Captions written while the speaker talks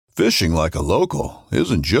Fishing like a local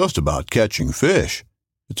isn't just about catching fish.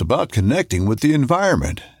 It's about connecting with the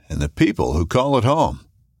environment and the people who call it home.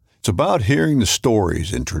 It's about hearing the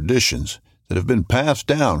stories and traditions that have been passed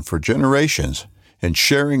down for generations and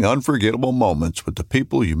sharing unforgettable moments with the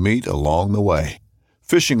people you meet along the way.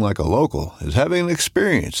 Fishing like a local is having an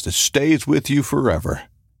experience that stays with you forever.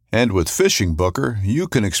 And with Fishing Booker, you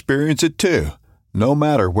can experience it too, no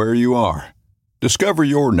matter where you are. Discover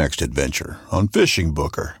your next adventure on Fishing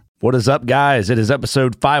Booker. What is up, guys? It is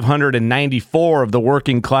episode 594 of the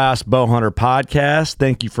Working Class Bowhunter podcast.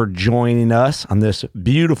 Thank you for joining us on this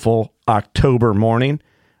beautiful October morning.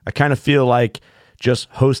 I kind of feel like just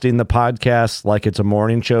hosting the podcast like it's a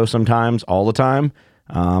morning show sometimes, all the time.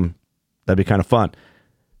 That'd be kind of fun.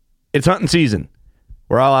 It's hunting season.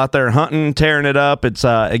 We're all out there hunting, tearing it up.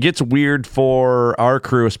 It gets weird for our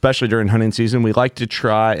crew, especially during hunting season. We like to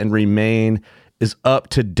try and remain as up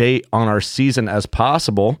to date on our season as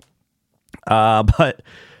possible, but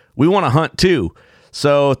we want to hunt too.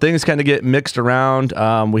 So things kind of get mixed around.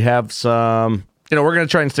 We have some, we're going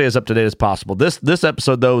to try and stay as up to date as possible. This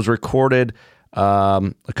episode though was recorded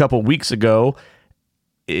a couple weeks ago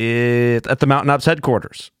at the Mtn Ops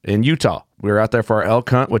headquarters in Utah. We were out there for our elk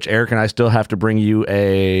hunt, which Eric and I still have to bring you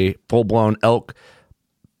a full-blown elk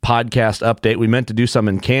podcast update. We meant to do some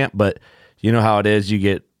in camp, but you know how it is. You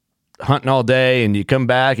get hunting all day and you come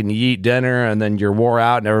back and you eat dinner and then you're wore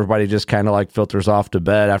out and everybody just kind of like filters off to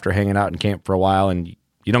bed after hanging out in camp for a while, and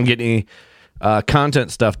you don't get any content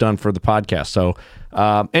stuff done for the podcast. So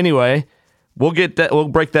anyway, we'll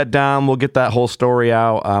break that down. We'll get that whole story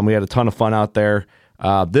out. We had a ton of fun out there.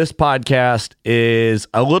 This podcast is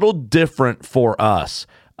a little different for us.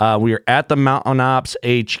 We are at the Mtn Ops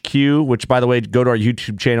HQ, which, by the way, go to our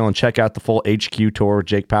YouTube channel and check out the full HQ tour with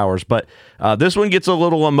Jake Powers. But this one gets a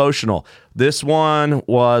little emotional. This one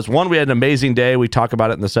was we had an amazing day. We talk about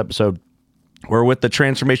it in this episode. We're with the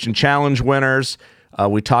Transformation Challenge winners.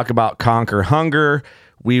 We talk about Conquer Hunger.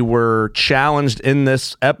 We were challenged in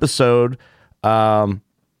this episode by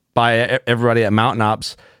everybody at Mtn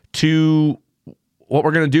Ops to... What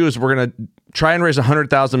we're going to do is we're going to try and raise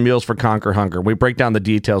 100,000 meals for Conquer Hunger. We break down the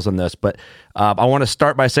details on this, but I want to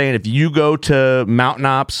start by saying if you go to Mtn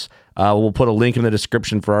Ops, we'll put a link in the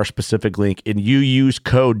description for our specific link, and you use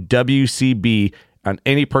code WCB on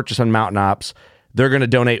any purchase on Mtn Ops, they're going to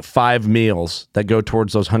donate 5 meals that go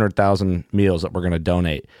towards those 100,000 meals that we're going to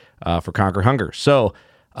donate for Conquer Hunger. So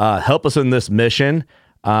help us in this mission.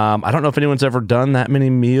 I don't know if anyone's ever done that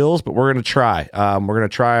many meals, but we're going to try. We're going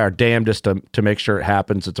to try our damnedest to make sure it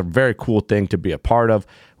happens. It's a very cool thing to be a part of.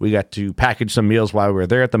 We got to package some meals while we were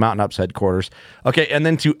there at the Mtn Ops headquarters. Okay, and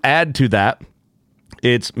then to add to that,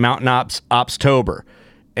 it's Mtn Ops Opstober.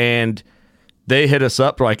 And they hit us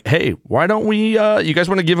up. They're like, hey, why don't we, you guys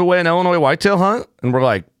want to give away an Illinois whitetail hunt? And we're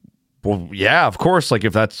like, well, yeah, of course. Like,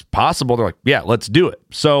 if that's possible. They're like, yeah, let's do it.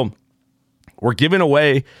 So we're giving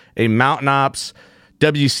away a Mtn Ops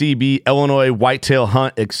WCB Illinois whitetail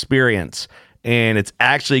hunt experience, and it's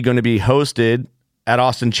actually going to be hosted at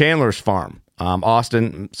Austin Chandler's farm.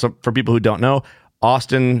 Austin, so for people who don't know,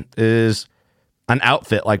 Austin is an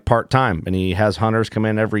outfit like part-time, and he has hunters come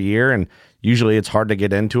in every year, and usually it's hard to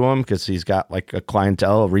get into him because he's got like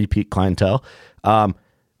a repeat clientele.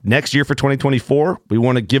 Next year for 2024, we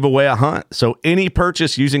want to give away a hunt. So any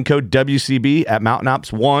purchase using code WCB at Mtn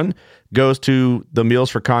Ops, 1 goes to the Meals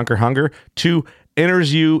for Conquer Hunger, 2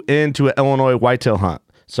 enters you into an Illinois whitetail hunt.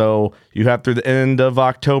 So you have through the end of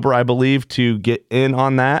October, I believe, to get in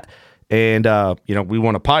on that. And, we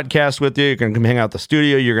want to podcast with you. You're going to come hang out at the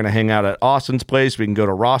studio. You're going to hang out at Austin's place. We can go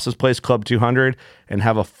to Ross's place, Club 200, and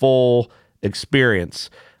have a full experience.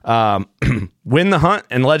 Win the hunt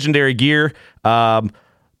and legendary gear.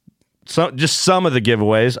 Just some of the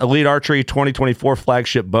giveaways. Elite Archery 2024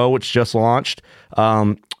 flagship bow, which just launched.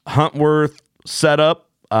 Huntworth setup.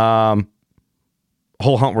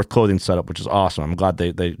 Whole Huntworth clothing setup, which is awesome. I'm glad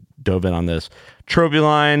they dove in on this. Trophy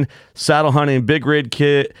line, saddle hunting, big rig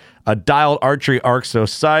kit, a dialed archery Arxo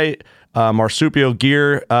sight, Marsupio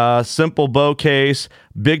gear, simple bow case,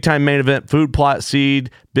 big time main event food plot seed,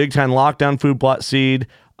 big time lockdown food plot seed,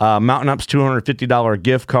 Mtn Ops $250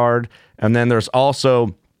 gift card. And then there's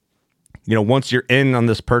also, once you're in on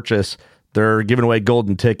this purchase, they're giving away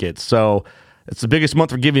golden tickets. So it's the biggest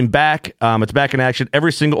month for giving back. It's back in action.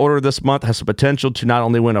 Every single order this month has the potential to not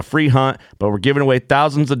only win a free hunt, but we're giving away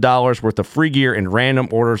thousands of dollars worth of free gear in random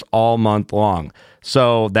orders all month long.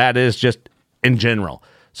 So that is just in general.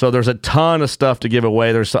 So there's a ton of stuff to give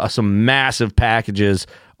away. There's some massive packages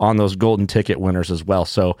on those golden ticket winners as well.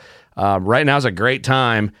 So right now is a great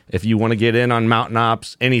time if you want to get in on Mtn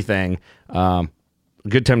Ops, anything. A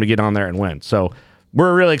good time to get on there and win. So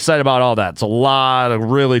we're really excited about all that. It's a lot of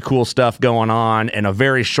really cool stuff going on in a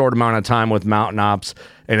very short amount of time with Mtn Ops.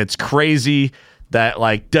 And it's crazy that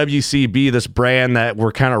like WCB, this brand that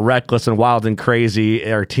we're kind of reckless and wild and crazy,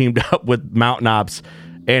 are teamed up with Mtn Ops.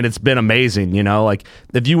 And it's been amazing, you know, like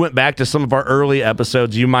if you went back to some of our early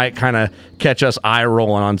episodes, you might kind of catch us eye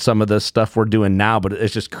rolling on some of the stuff we're doing now, but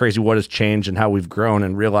it's just crazy what has changed and how we've grown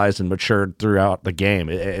and realized and matured throughout the game.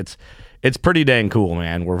 It's pretty dang cool,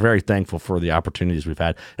 man. We're very thankful for the opportunities we've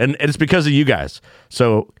had. And it's because of you guys.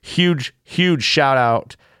 So huge shout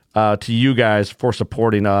out to you guys for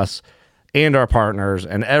supporting us and our partners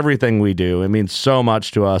and everything we do. It means so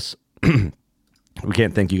much to us. We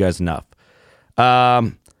can't thank you guys enough.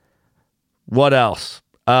 What else?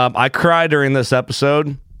 I cried during this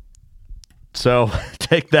episode, so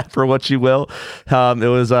take that for what you will. It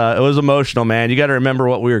was emotional, man. You got to remember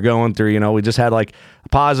what we were going through. You know, we just had like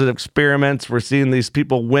positive experiments. We're seeing these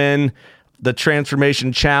people win the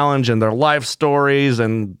transformation challenge and their life stories,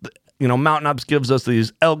 and you know, Mtn Ops gives us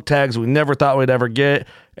these elk tags we never thought we'd ever get,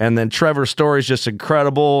 and then Trevor's story is just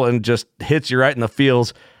incredible and just hits you right in the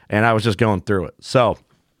feels. And I was just going through it, so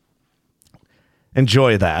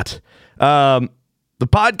enjoy that. The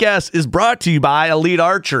podcast is brought to you by Elite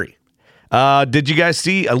Archery. Did you guys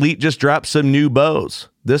see Elite just dropped some new bows?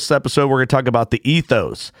 This episode, we're going to talk about the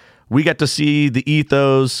Ethos. We got to see the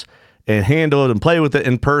Ethos and handle it and play with it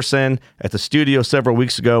in person at the studio several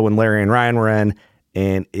weeks ago when Larry and Ryan were in,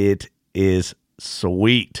 and it is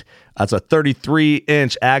sweet. It's a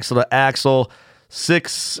 33-inch axle-to-axle,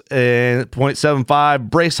 6.75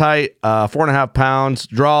 brace height, 4.5 pounds,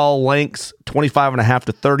 draw lengths 25.5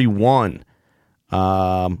 to 31,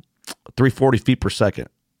 340 feet per second,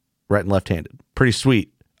 right and left-handed. Pretty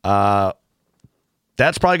sweet. That's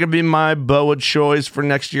probably going to be my bow of choice for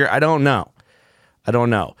next year. I don't know. They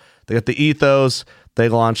got the Ethos. They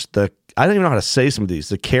launched I don't even know how to say some of these.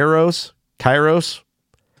 The Kairos.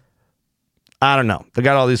 I don't know. They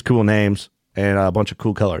got all these cool names and a bunch of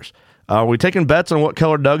cool colors. Are we taking bets on what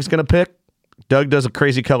color Doug's going to pick? Doug does a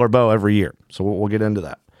crazy color bow every year, so we'll get into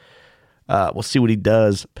that. We'll see what he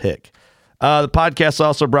does pick. The podcast is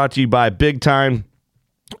also brought to you by Big Time.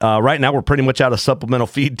 Right now, we're pretty much out of supplemental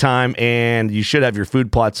feed time, and you should have your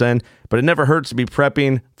food plots in, but it never hurts to be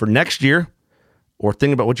prepping for next year or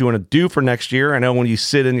thinking about what you want to do for next year. I know when you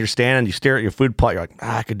sit in your stand and you stare at your food plot, you're like,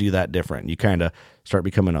 I could do that different. You kind of start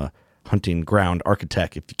becoming a hunting ground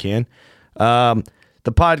architect if you can. You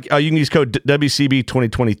can use code WCB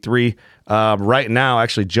 2023. Right now,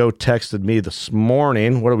 actually, Joe texted me this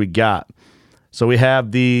morning. What do we got? So we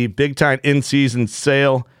have the Big Time in-season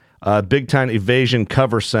sale, Big Time Evasion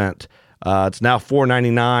cover scent. It's now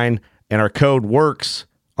 $4.99, and our code works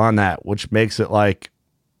on that, which makes it like,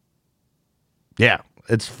 yeah,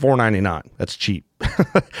 it's $4.99. That's cheap.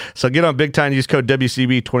 So get on Big Time, use code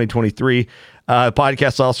WCB 2023. The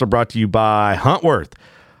podcast is also brought to you by Huntworth.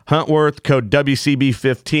 Huntworth, code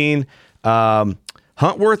WCB15.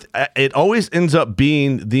 Huntworth, it always ends up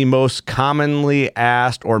being the most commonly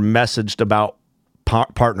asked or messaged about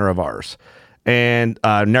partner of ours. And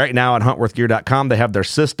right now at huntworthgear.com, they have their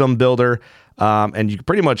system builder, and you can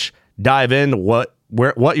pretty much dive in what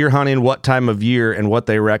you're hunting, what time of year, and what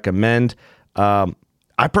they recommend.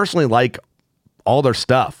 I personally like all their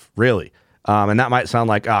stuff, really. And that might sound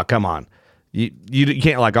like, oh, come on. You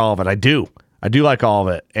can't like all of it. I do like all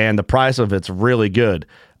of it, and the price of it's really good.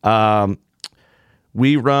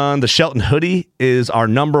 We run the Shelton hoodie is our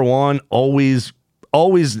number one, always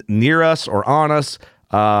near us or on us.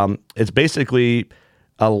 It's basically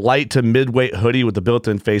a light to midweight hoodie with the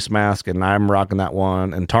built-in face mask, and I'm rocking that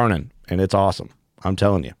one and Tarnin, and it's awesome. I'm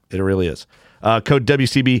telling you, it really is. Code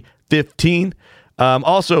WCB15.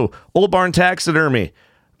 Also, Old Barn Taxidermy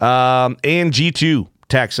and G2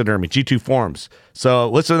 Taxidermy, G2 Forms. So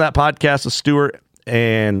listen to that podcast with Stuart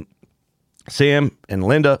and Sam and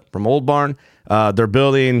Linda from Old Barn. They're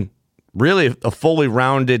building really a fully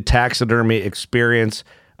rounded taxidermy experience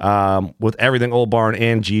with everything Old Barn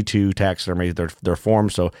and G2 Taxidermy, their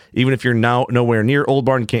forms. So even if you're now nowhere near Old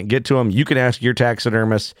Barn, can't get to them, you can ask your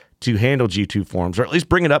taxidermist to handle G2 forms, or at least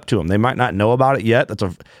bring it up to them. They might not know about it yet.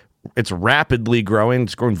 It's rapidly growing.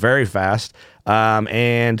 It's growing very fast.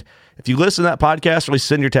 And if you listen to that podcast, really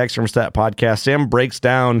send your taxidermist to that podcast. Sam breaks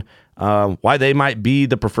down why they might be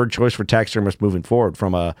the preferred choice for taxidermists moving forward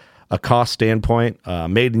from a cost standpoint,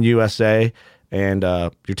 made in USA, and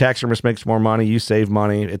your taxidermist makes more money, you save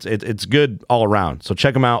money. It's good all around. So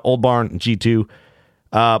check them out, Old Barn and G2.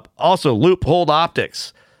 Also, Loophole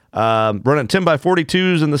Optics. Running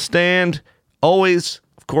 10x42s in the stand. Always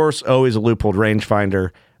a Loophole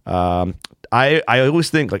rangefinder. I always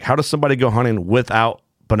think, like, how does somebody go hunting without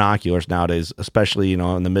binoculars nowadays, especially,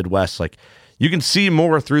 in the Midwest. Like, you can see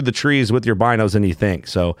more through the trees with your binos than you think.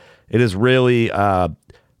 So it is really, I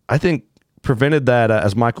think, prevented that,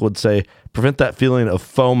 as Michael would say, prevent that feeling of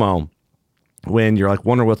FOMO when you're like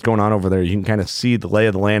wondering what's going on over there. You can kind of see the lay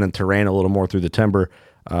of the land and terrain a little more through the timber.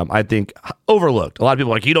 I think overlooked. A lot of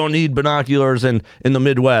people are like, you don't need binoculars in the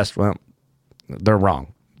Midwest. Well, they're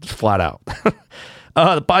wrong, just flat out.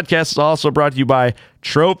 The podcast is also brought to you by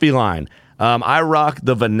Trophy Line. I rocked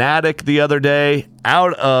the Venatic the other day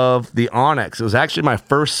out of the Onyx. It was actually my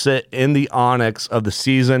first sit in the Onyx of the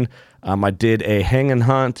season. I did a hang and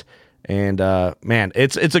hunt, and man,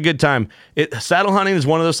 it's a good time. Saddle hunting is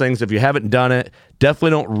one of those things, if you haven't done it,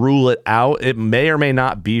 definitely don't rule it out. It may or may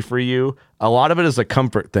not be for you. A lot of it is a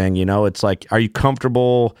comfort thing, It's like, are you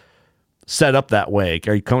comfortable set up that way?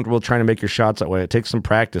 Are you comfortable trying to make your shots that way? It takes some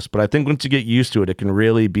practice, but I think once you get used to it, it can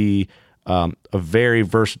really be a very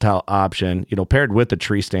versatile option, paired with a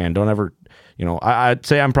tree stand. Don't ever, I'd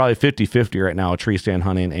say I'm probably 50-50 right now, tree stand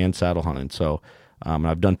hunting and saddle hunting. So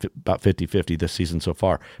I've done about 50-50 this season so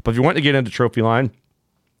far. But if you want to get into Trophy Line,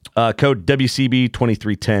 code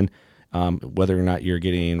WCB2310, whether or not you're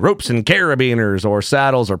getting ropes and carabiners or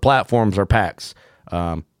saddles or platforms or packs,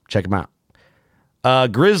 check them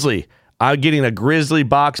out. Grizzly. I'm getting a Grizzly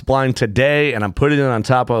box blind today, and I'm putting it on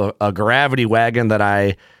top of a gravity wagon that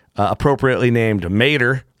I appropriately named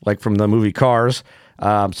Mater, like from the movie Cars.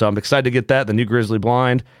 So I'm excited to get that, the new Grizzly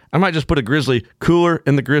blind. I might just put a Grizzly cooler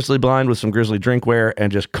in the Grizzly blind with some Grizzly drinkware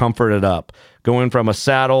and just comfort it up. Going from a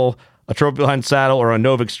saddle, a Trophy Line saddle, or a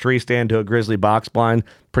Novix tree stand to a Grizzly box blind,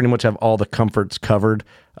 pretty much have all the comforts covered.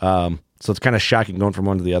 So it's kind of shocking going from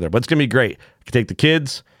one to the other. But it's going to be great. I can take the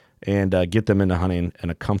kids and get them into hunting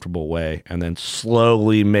in a comfortable way, and then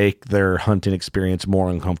slowly make their hunting experience more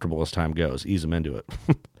uncomfortable as time goes. Ease them into it.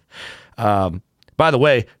 By the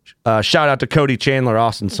way, shout out to Cody Chandler,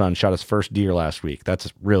 Austin's son, shot his first deer last week.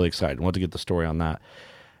 That's really exciting. Want to get the story on that.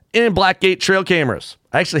 And Blackgate trail cameras.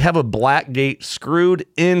 I actually have a Blackgate screwed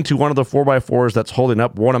into one of the 4x4s that's holding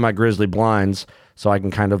up one of my Grizzly blinds, so I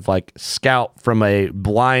can kind of like scout from a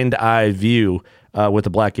blind eye view with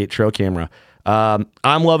the Blackgate trail camera. I'm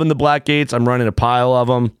loving the Blackgates. I'm running a pile of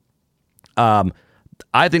them.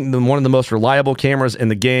 I think one of the most reliable cameras in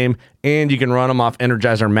the game, and you can run them off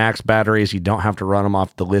Energizer Max batteries. You don't have to run them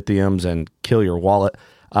off the lithiums and kill your wallet.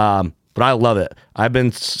 But I love it.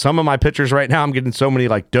 Some of my pictures right now, I'm getting so many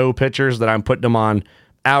like doe pictures that I'm putting them on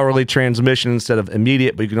hourly transmission instead of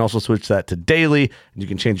immediate, but you can also switch that to daily. You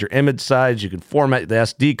can change your image size. You can format the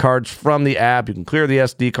SD cards from the app. You can clear the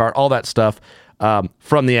SD card, all that stuff.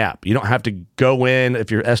 From the app. You don't have to go in if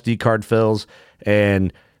your SD card fills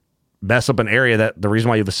and mess up an area that the reason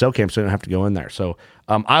why you have a cell cam, so you don't have to go in there. So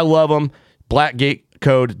I love them. Blackgate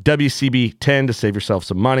code WCB10 to save yourself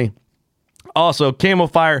some money. Also, Camo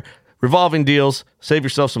Fire revolving deals. Save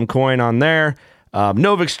yourself some coin on there.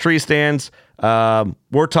 Novix tree stands.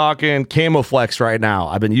 We're talking Camoflex right now.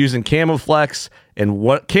 I've been using Camoflex, and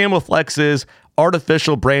what Camoflex is,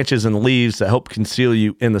 artificial branches and leaves that help conceal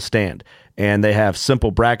you in the stand. And they have simple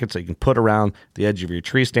brackets that you can put around the edge of your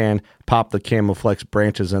tree stand, pop the Camoflex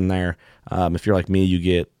branches in there. If you're like me, you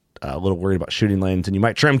get a little worried about shooting lanes, and you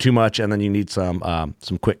might trim too much, and then you need some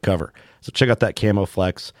quick cover. So check out that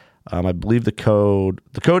Camoflex. I believe the code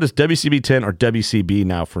is WCB10 or WCB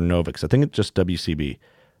now for Novix. I think it's just WCB.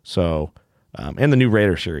 So, and the new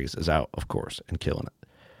Raider series is out, of course, and killing it.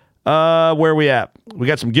 Where are we at? We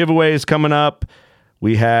got some giveaways coming up.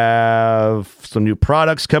 We have some new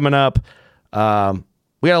products coming up. We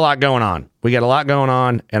got a lot going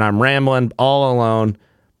on. And I'm rambling all alone,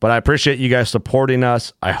 but I appreciate you guys supporting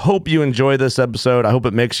us. I hope you enjoy this episode. I hope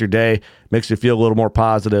it makes your day, makes you feel a little more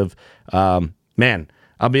positive. Man,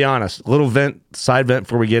 I'll be honest, a little side vent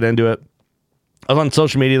before we get into it. I was on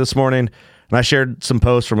social media this morning, and I shared some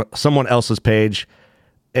posts from someone else's page.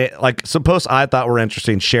 Some posts I thought were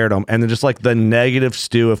interesting, shared them, and then just like the negative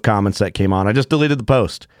stew of comments that came on, I just deleted the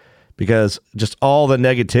post because just all the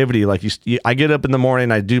negativity. Like I get up in the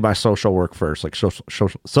morning, I do my social work first, like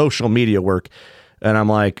social media work, and I'm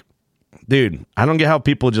like, dude, I don't get how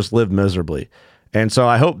people just live miserably. And so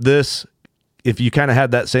I hope if you kind of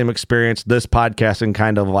had that same experience, this podcast can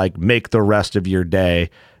kind of like make the rest of your day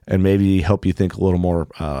and maybe help you think a little more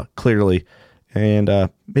clearly and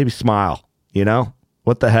maybe smile,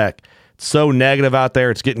 What the heck? It's so negative out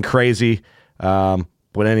there. It's getting crazy.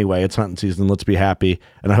 But anyway, it's hunting season. Let's be happy.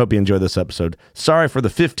 And I hope you enjoy this episode. Sorry for the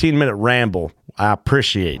 15-minute ramble. I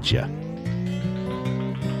appreciate you.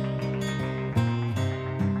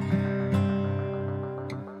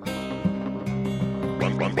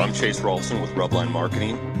 I'm Chase Rolfson with Rubline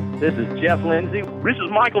Marketing. This is Jeff Lindsay. This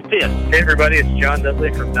is Michael Pitt. Hey, everybody, it's John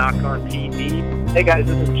Dudley from Knock On TV. Hey, guys,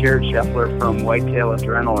 this is Jared Scheffler from Whitetail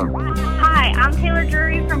Adrenaline. Hi, I'm Taylor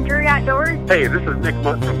Drury from Drury Outdoors. Hey, this is Nick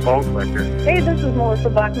Munt from Bone Collector. Hey, this is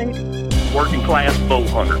Melissa Buckman. Working Class Bow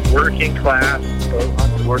Hunter. Working Class Bow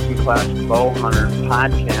Hunter. Working Class Bow Hunter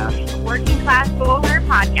Podcast. Working Class Bow Hunter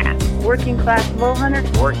Podcast. Working Class Bow Hunter.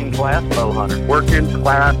 Working Class Bow Hunter. Working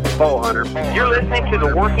Class Bow Hunter. You're listening to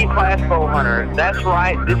the Working Class Bow Hunter. That's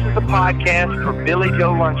right. This is the podcast for Billy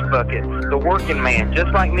Joe Lunchbucket, the working man,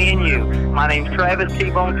 just like me and you. My name's Travis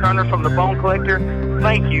T-Bone Turner from the Bone Collector.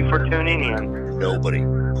 Thank you for tuning in. Nobody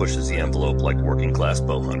pushes the envelope like Working Class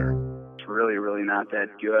Bow Hunter. It's really, really not that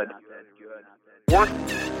good. Working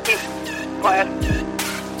Class.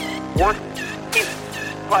 Working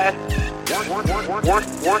Class.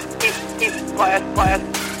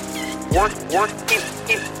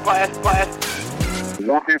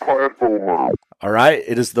 All right,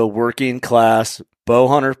 it is the Working Class Bow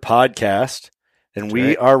Hunter podcast, and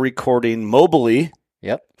we are recording mobily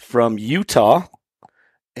from Utah,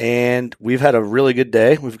 and we've had a really good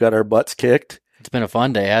day. We've got our butts kicked. It's been a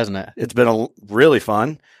fun day, hasn't it? It's been really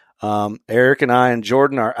fun. Eric and I and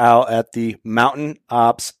Jordan are out at the Mtn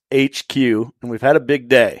Ops HQ, and we've had a big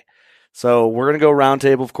day. So we're going to go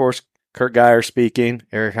roundtable, of course. Kurt Geyer speaking.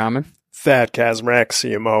 Eric Hammond. Thad Kazmarek,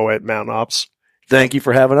 CMO at Mtn Ops. Thank you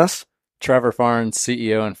for having us. Trevor Farnes,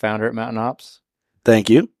 CEO and founder at Mtn Ops. Thank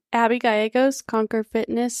you. Abby Gallegos, Conquer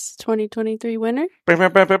Fitness 2023 winner.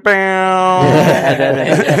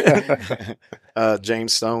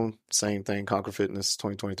 James Stone, same thing, Conquer Fitness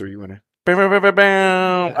 2023 winner. I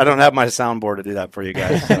don't have my soundboard to do that for you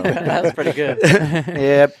guys. So. That's pretty good.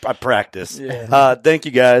 Yeah, I practice. Yeah. Thank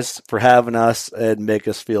you guys for having us and make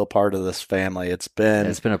us feel part of this family. It's been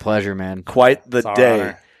a pleasure, man. Quite the day.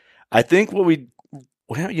 Honor. I think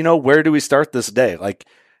where do we start this day?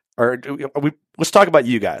 Let's talk about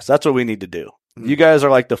you guys. That's what we need to do. You guys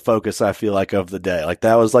are like the focus, I feel like, of the day. Like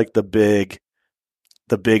that was like the big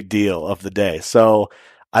deal of the day. So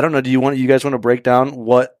I don't know. Do you guys want to break down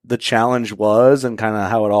what the challenge was and kind of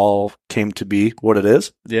how it all came to be what it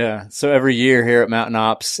is? Yeah. So every year here at Mtn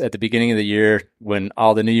Ops, at the beginning of the year, when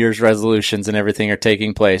all the New Year's resolutions and everything are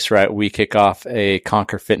taking place, right, we kick off a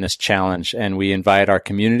Conquer Fitness Challenge, and we invite our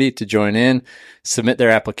community to join in, submit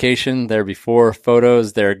their application, their before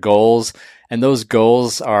photos, their goals. And those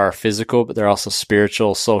goals are physical, but they're also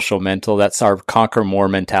spiritual, social, mental. That's our Conquer More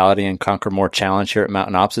mentality and Conquer More challenge here at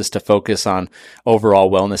Mtn Ops, is to focus on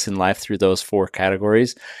overall wellness in life through those 4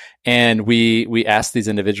 categories. And we ask these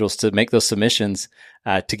individuals to make those submissions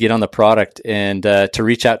to get on the product and to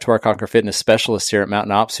reach out to our Conquer Fitness specialists here at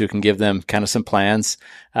Mtn Ops, who can give them kind of some plans,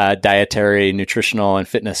 dietary, nutritional, and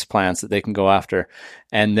fitness plans that they can go after.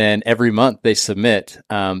 And then every month they submit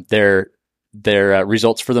their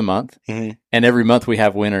results for the month. Mm-hmm. And every month we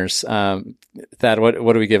have winners. Thad, what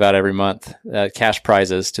do we give out every month? Cash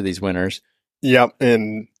prizes to these winners. Yep.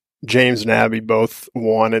 And James and Abby both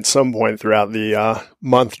won at some point throughout the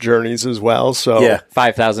month journeys as well. So yeah,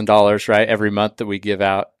 $5,000, right? Every month that we give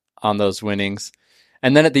out on those winnings.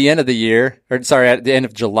 And then at the end of the year, at the end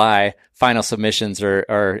of July, final submissions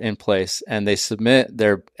are in place, and they submit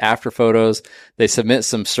their after photos. They submit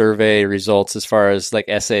some survey results as far as like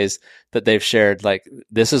essays that they've shared. Like,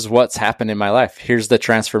 this is what's happened in my life. Here's the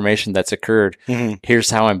transformation that's occurred. Mm-hmm. Here's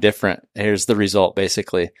how I'm different. Here's the result,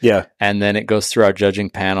 basically. Yeah. And then it goes through our judging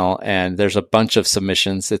panel, and there's a bunch of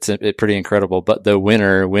submissions. It's pretty incredible, but the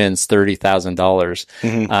winner wins $30,000.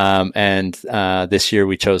 Mm-hmm. And this year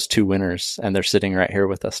we chose 2 winners, and they're sitting right here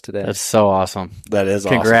with us today. That's so awesome. That is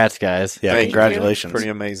Congrats, guys. Yeah, Thank congratulations. you. Pretty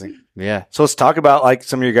amazing. Yeah. So let's talk about like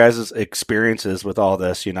some of your guys' experiences with all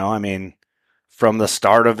this. I mean, from the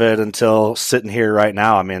start of it until sitting here right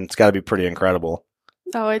now, I mean, it's got to be pretty incredible.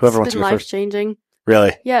 Oh, it's been life-changing.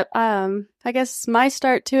 Really? Yep. I guess my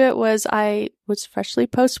start to it was I was freshly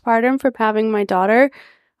postpartum from having my daughter.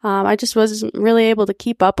 I just wasn't really able to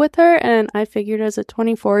keep up with her, and I figured as a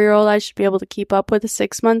 24-year-old, I should be able to keep up with a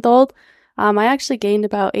 6-month-old. I actually gained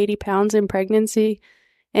about 80 pounds in pregnancy,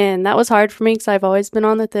 and that was hard for me because I've always been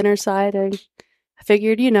on the thinner side. I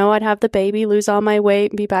figured, I'd have the baby, lose all my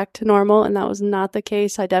weight, and be back to normal, and that was not the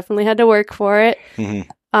case. I definitely had to work for it.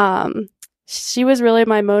 Mm-hmm. She was really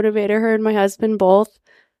my motivator, her and my husband both,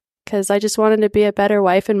 because I just wanted to be a better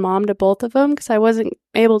wife and mom to both of them, because I wasn't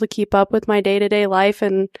able to keep up with my day-to-day life,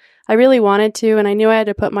 and I really wanted to, and I knew I had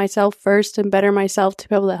to put myself first and better myself to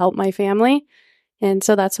be able to help my family. And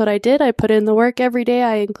so that's what I did. I put in the work every day.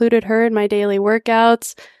 I included her in my daily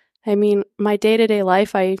workouts. I mean, my day-to-day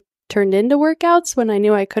life, I turned into workouts when I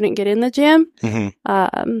knew I couldn't get in the gym.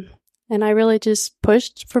 Mm-hmm. And I really just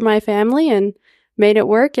pushed for my family. And made it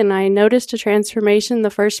work. And I noticed a transformation the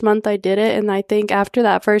first month I did it. And I think after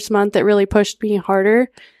that first month, it really pushed me harder.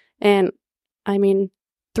 And I mean,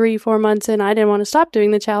 3-4 months in, I didn't want to stop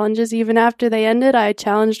doing the challenges. Even after they ended, I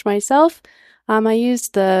challenged myself. I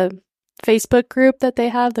used the Facebook group that they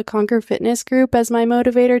have, the Conquer Fitness group, as my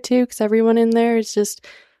motivator too, because everyone in there is just,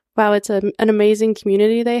 wow, it's an amazing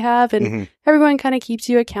community they have. And everyone kind of keeps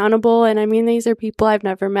you accountable. And I mean, these are people I've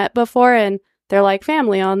never met before, and they're like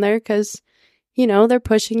family on there because, you know, they're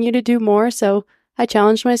pushing you to do more. So I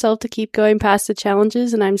challenged myself to keep going past the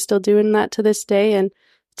challenges, and I'm still doing that to this day. And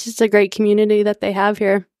it's just a great community that they have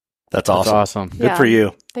here. That's awesome. That's awesome. Good for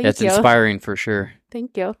you. It's inspiring for sure.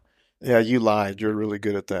 Thank you. Yeah, you lied. You're really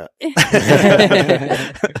good at that.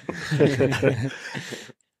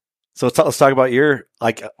 So let's talk about your,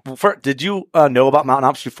 did you know about Mountain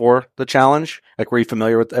Ops before the challenge? Like, were you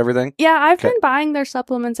familiar with everything? Yeah, I've been buying their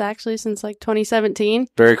supplements actually since like 2017.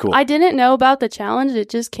 Very cool. I didn't know about the challenge. It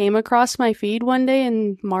just came across my feed one day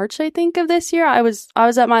in March, I think, of this year. I was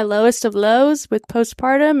at my lowest of lows with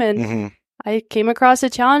postpartum, and I came across a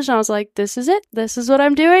challenge, and I was like, this is it. This is what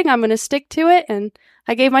I'm doing. I'm going to stick to it. And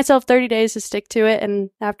I gave myself 30 days to stick to it. And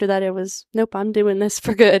after that, it was, nope, I'm doing this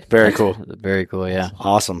for good. Very cool. Very cool. Yeah.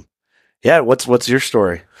 Awesome. Yeah. What's your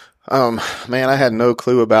story? Man, I had no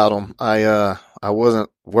clue about them. I wasn't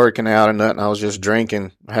working out or nothing. I was just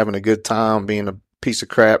drinking, having a good time, being a piece of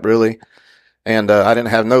crap, really. And I didn't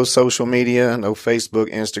have no social media, no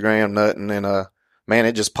Facebook, Instagram, nothing. And man,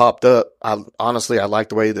 it just popped up. I liked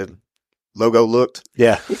the way the logo looked.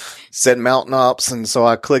 Yeah. Said Mountain Ops, and so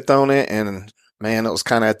I clicked on it, and man, it was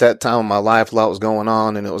kind of at that time in my life, a lot was going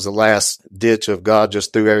on, and it was the last ditch of God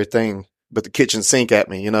just threw everything but the kitchen sink at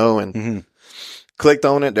me, you know, and clicked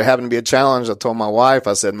on it. There happened to be a challenge. I told my wife,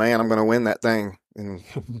 I said, man, I'm going to win that thing. And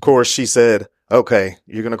of course she said, okay,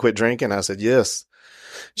 you're going to quit drinking? I said, yes.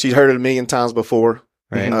 She'd heard it 1,000,000 times before.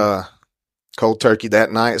 Right. Cold turkey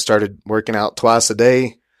that night, started working out twice a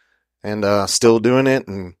day, and still doing it.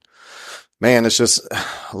 And man, it's just,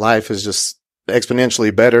 life is just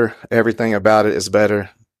exponentially better. Everything about it is better.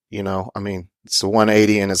 You know, I mean, it's a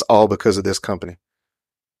 180, and it's all because of this company.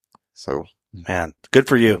 So, man, good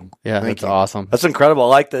for you. Yeah, that's awesome. That's incredible. I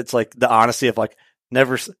like that. It's like the honesty of like,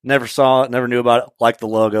 never saw it, never knew about it, liked the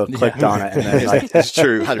logo, clicked on it. And then like, it's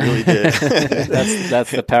true. I really did. That's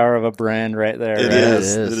the power of a brand right there. It right?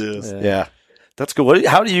 is. Yeah. That's cool.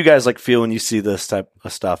 How do you guys like feel when you see this type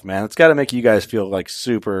of stuff, man? It's got to make you guys feel like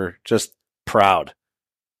super just proud.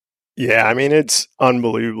 Yeah, I mean, it's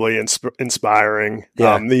unbelievably inspiring.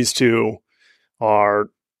 Yeah. These two are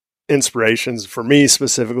inspirations for me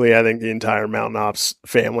specifically. I think the entire Mountain Ops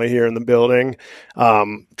family here in the building.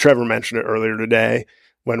 Trevor mentioned it earlier today.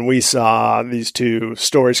 When we saw these two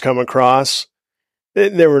stories come across,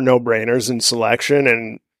 there were no brainers in selection.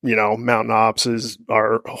 And, you know, Mountain Ops is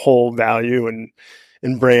our whole value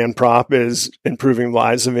and brand prop is improving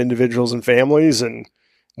lives of individuals and families. And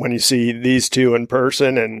when you see these two in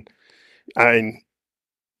person, and I mean,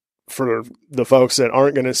 for the folks that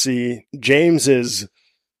aren't going to see, James is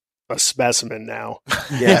a specimen now.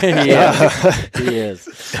 Yeah. He is.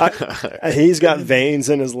 He's got veins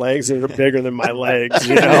in his legs that are bigger than my legs,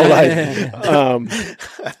 you know, like,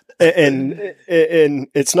 and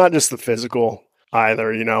it's not just the physical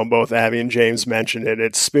either, you know, both Abby and James mentioned it.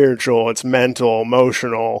 It's spiritual, it's mental,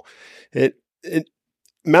 emotional.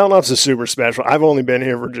 Mountain Ops is super special. I've only been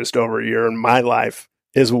here for just over a year, and my life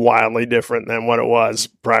is wildly different than what it was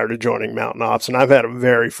prior to joining Mountain Ops. And I've had a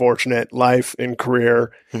very fortunate life and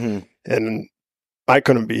career, and I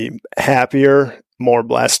couldn't be happier, more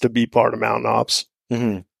blessed to be part of Mountain Ops.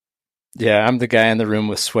 Yeah, I'm the guy in the room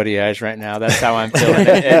with sweaty eyes right now. That's how I'm feeling.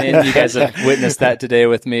 and you guys have witnessed that today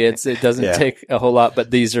with me. It doesn't take a whole lot,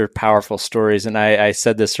 but these are powerful stories. And I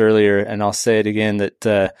said this earlier, and I'll say it again,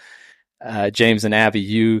 that James and Abby,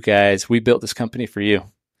 you guys, we built this company for you.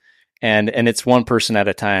 And it's one person at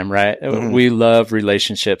a time, right? We love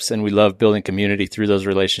relationships, and we love building community through those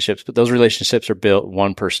relationships, but those relationships are built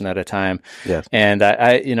one person at a time. Yes. And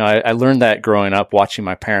I learned that growing up, watching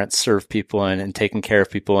my parents serve people and taking care of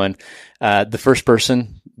people. And the first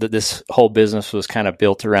person that this whole business was kind of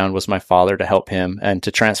built around was my father, to help him and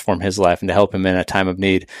to transform his life and to help him in a time of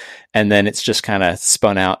need. And then it's just kind of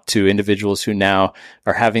spun out to individuals who now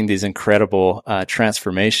are having these incredible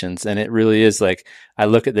transformations. And it really is like, I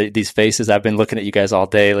look at these faces. I've been looking at you guys all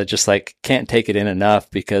day. I just like can't take it in enough,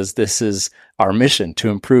 because this is our mission, to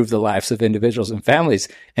improve the lives of individuals and families.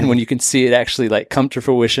 And when you can see it actually like come to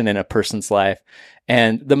fruition in a person's life,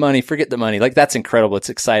 and the money, forget the money, like that's incredible. It's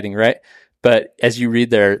exciting, right? But as you read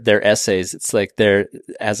their essays, it's like they're,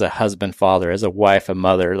 as a husband, father, as a wife, a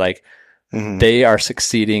mother, like they are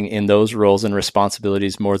succeeding in those roles and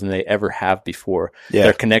responsibilities more than they ever have before.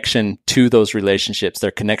 Their connection to those relationships,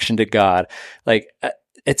 their connection to God, like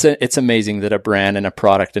it's amazing that a brand and a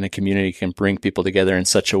product and a community can bring people together in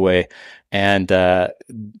such a way. And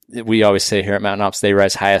we always say here at Mountain Ops, they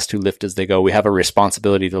rise highest who lift as they go. We have a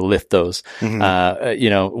responsibility to lift those,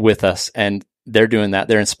 with us. And they're doing that.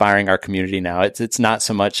 They're inspiring our community now. It's not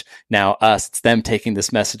so much now us, it's them taking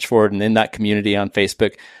this message forward. And in that community on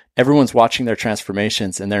Facebook, everyone's watching their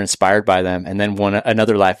transformations and they're inspired by them. And then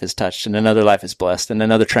another life is touched and another life is blessed and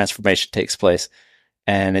another transformation takes place.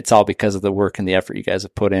 And it's all because of the work and the effort you guys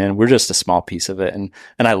have put in. We're just a small piece of it. And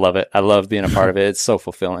I love it. I love being a part of it. It's so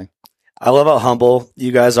fulfilling. I love how humble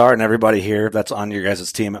you guys are and everybody here that's on your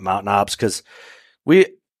guys' team at Mountain Ops, because we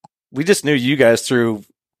just knew you guys through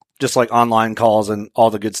just like online calls and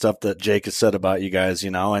all the good stuff that Jake has said about you guys,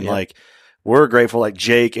 and like we're grateful. Like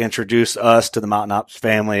Jake introduced us to the Mountain Ops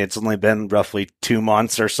family. It's only been roughly 2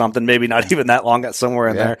 months or something, maybe not even that long, got somewhere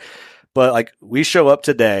in there. But like we show up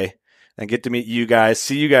today and get to meet you guys,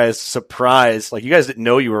 see you guys surprised. Like you guys didn't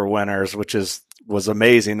know you were winners, which was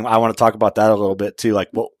amazing. I want to talk about that a little bit too, like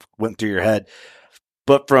what went through your head.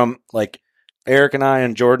 But from like Eric and I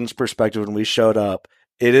and Jordan's perspective, when we showed up,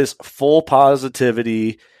 it is full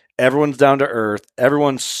positivity. Everyone's down to earth.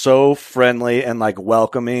 Everyone's so friendly and like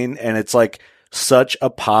welcoming. And it's like such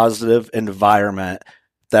a positive environment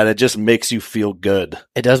that it just makes you feel good.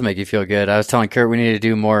 It does make you feel good. I was telling Kurt we need to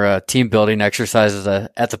do more team building exercises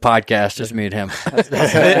at the podcast, just me and him.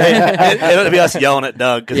 It'll be us yelling at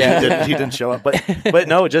Doug because he didn't show up. But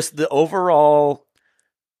no, just the overall,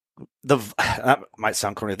 that might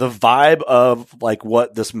sound corny, the vibe of like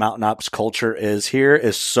what this Mountain Ops culture is here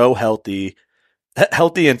is so healthy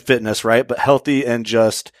in fitness, right? But healthy in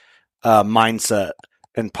just mindset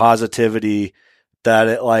and positivity, that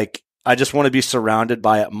it like, I just want to be surrounded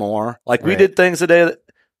by it more. Like we did things today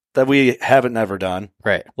that we haven't never done.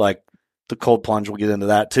 Right. Like the cold plunge, we'll get into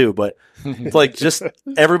that too. But it's like just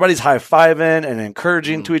everybody's high-fiving and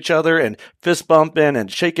encouraging to each other and fist bumping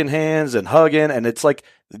and shaking hands and hugging. And it's like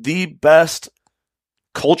the best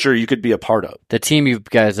culture you could be a part of. The team you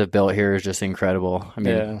guys have built here is just incredible. I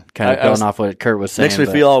mean, kind of going off what Kurt was saying. Makes me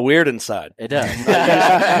feel all weird inside. It does.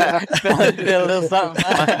 Feel a little something.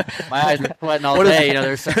 My eyes are sweating all day.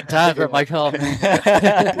 There's certain times where I'm like, oh.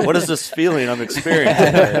 What is this feeling I'm experiencing?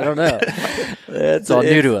 I don't know. It's all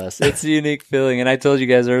new to us. It's a unique feeling. And I told you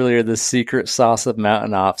guys earlier, the secret sauce of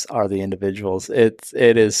Mountain Ops are the individuals. It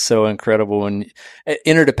is so incredible. When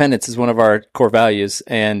interdependence is one of our core values,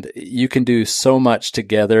 and you can do so much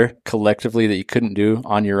together collectively that you couldn't do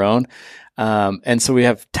on your own. And so we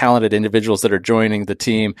have talented individuals that are joining the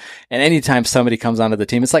team. And anytime somebody comes onto the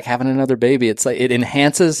team, it's like having another baby. It's like it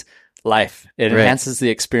enhances life. It enhances the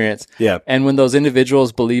experience. Yeah. And when those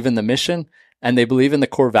individuals believe in the mission and they believe in the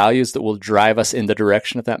core values that will drive us in the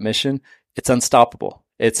direction of that mission, it's unstoppable.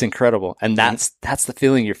 It's incredible. And that's the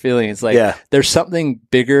feeling you're feeling. It's like there's something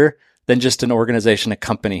bigger than just an organization, a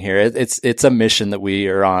company here. It's a mission that we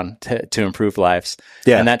are on to improve lives.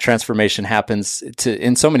 Yeah. And that transformation happens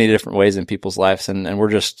in so many different ways in people's lives. And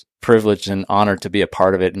we're just privileged and honored to be a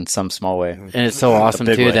part of it in some small way. And it's so awesome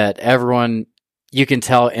too that everyone, you can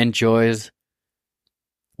tell, enjoys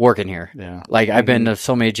working here. Yeah. Like I've been to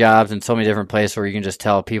so many jobs and so many different places where you can just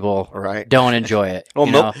tell people don't enjoy it.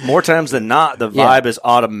 Well, more times than not, the vibe is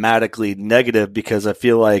automatically negative because I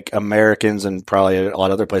feel like Americans and probably a lot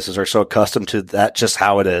of other places are so accustomed to that, just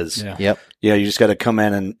how it is. Yeah. Yep. Yeah. You just got to come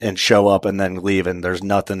in and show up and then leave. And there's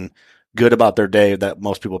nothing good about their day that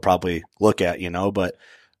most people probably look at, but,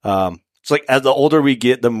 it's like as the older we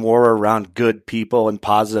get, the more around good people and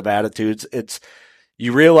positive attitudes,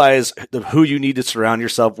 you realize who you need to surround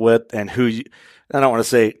yourself with and who you, I don't want to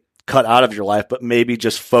say cut out of your life, but maybe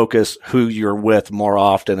just focus who you're with more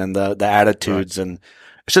often and the attitudes. Right. And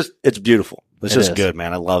it's beautiful. It's just good,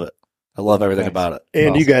 man. I love it. I love everything about it.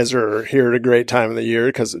 And you guys are here at a great time of the year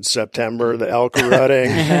because it's September, the elk are rutting.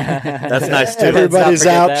 That's nice too. Everybody's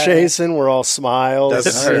out chasing. We're all smiles.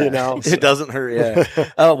 It doesn't hurt.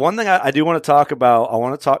 Yeah. One thing I do want to talk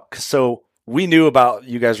about, so we knew about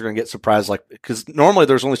you guys are going to get surprised, like, because normally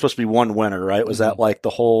there's only supposed to be one winner, right? Was that like the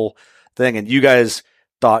whole thing? And you guys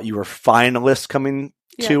thought you were finalists coming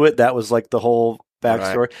to it. That was like the whole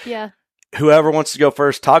backstory. Right. Yeah. Whoever wants to go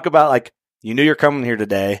first, talk about like, you knew you're coming here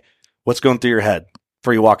today. What's going through your head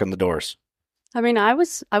before you walk in the doors? I mean, I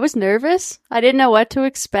was nervous. I didn't know what to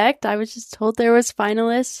expect. I was just told there was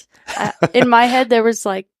finalists. In my head, there was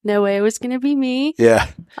like, no way it was going to be me. Yeah.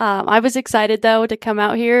 I was excited though to come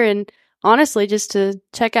out here and honestly just to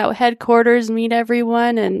check out headquarters, meet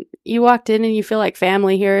everyone. And you walked in and you feel like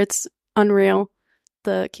family here. It's unreal.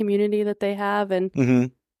 the community that they have. And Mm-hmm.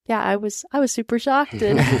 yeah, I was super shocked,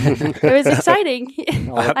 and it was exciting.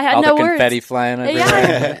 I had all no the words. confetti flying everywhere.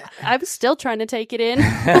 Yeah, I was still trying to take it in.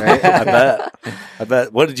 Right? I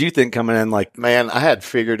bet. What did you think coming in? Like, Man, I had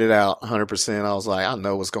figured it out 100%. I was like, I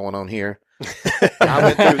know what's going on here. I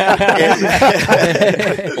went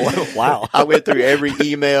through wow. I went through every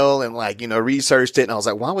email and researched it, and I was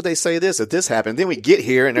like, why would they say this if this happened? Then we get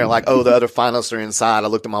here and they're like, oh, the other finalists are inside. I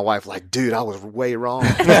looked at my wife like, dude, I was way wrong.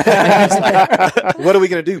 Like, what are we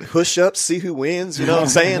going to do? Push up, see who wins? You know what I'm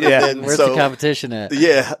saying? Yeah. And then, Where's the competition at?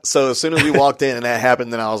 Yeah. So as soon as we walked in and that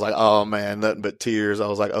happened, then I was like, oh man, nothing but tears. I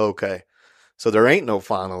was like, okay. So there ain't no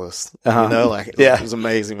finalists, Yeah. It was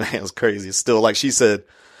amazing, man. It was crazy. It's still, like she said,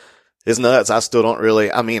 it's nuts. I still don't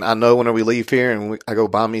really, I know when we leave here and I go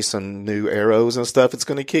buy me some new arrows and stuff, it's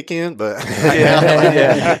going to kick in, but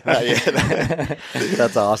Yeah.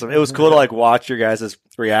 That's awesome. It was cool to like watch your guys'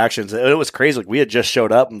 reactions. It was crazy. Like we had just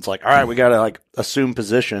showed up and it's like, all right, we got to like assume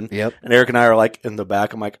position. Yep. And Eric and I are like in the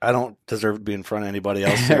back. I'm like, I don't deserve to be in front of anybody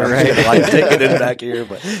else. So I'm just gonna, like take it in back here,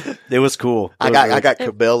 but it was cool. I got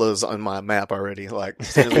Cabela's on my map already. Like as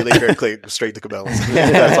soon as we leave here, click straight to Cabela's.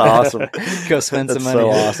 That's awesome. Go spend some money. So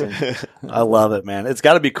awesome. I love it, man. It's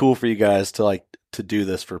got to be cool for you guys to do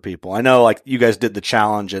this for people. I know like you guys did the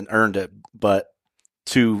challenge and earned it, but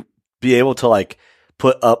to be able to like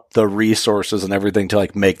put up the resources and everything to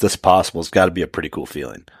like make this possible, it's got to be a pretty cool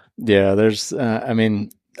feeling. Yeah, there's,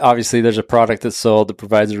 obviously there's a product that's sold that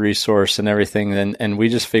provides a resource and everything. And we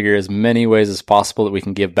just figure as many ways as possible that we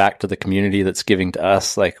can give back to the community that's giving to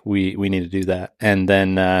us. Like we need to do that. And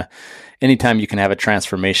then, anytime you can have a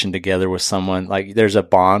transformation together with someone, like there's a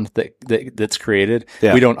bond that's created.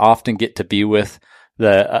 Yeah. We don't often get to be with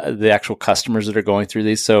the actual customers that are going through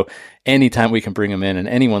these. So anytime we can bring them in, and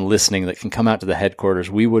anyone listening that can come out to the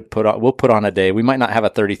headquarters, we'll put on a day. We might not have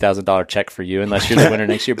a $30,000 check for you unless you're the winner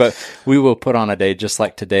next year, but we will put on a day just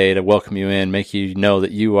like today to welcome you in, make you know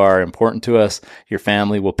that you are important to us, your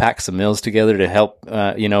family. We'll pack some meals together to help,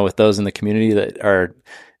 with those in the community that are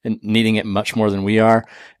needing it much more than we are.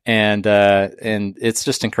 And it's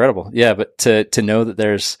just incredible. Yeah. But to know that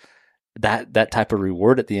there's that type of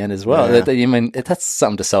reward at the end as well. Yeah. That's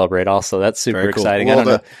something to celebrate also. That's super Very cool. exciting. Well, I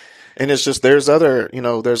don't know. And it's just, there's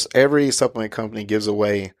every supplement company does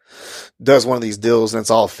one of these deals and it's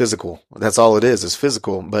all physical. That's all it is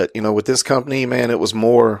physical. But, with this company, man, it was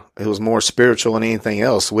more spiritual than anything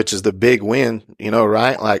else, which is the big win,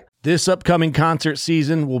 right? Like, This upcoming concert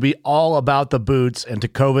season will be all about the boots, and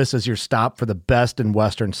Tecovas is your stop for the best in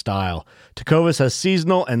Western style. Tecovas has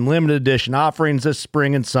seasonal and limited edition offerings this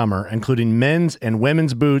spring and summer, including men's and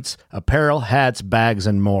women's boots, apparel, hats, bags,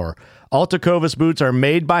 and more. All Tecovas boots are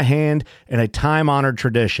made by hand in a time-honored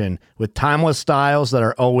tradition with timeless styles that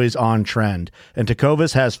are always on trend. And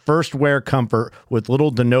Tecovas has first wear comfort with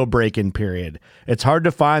little to no break-in period. It's hard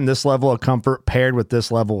to find this level of comfort paired with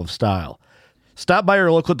this level of style. Stop by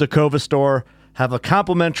your local Tecovas store, have a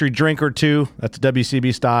complimentary drink or two, that's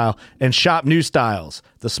WCB style, and shop new styles.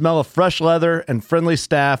 The smell of fresh leather and friendly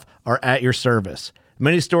staff are at your service.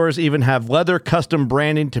 Many stores even have leather custom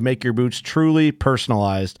branding to make your boots truly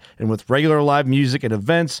personalized. And with regular live music and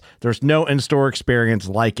events, there's no in-store experience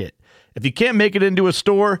like it. If you can't make it into a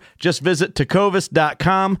store, just visit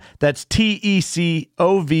tecovas.com. That's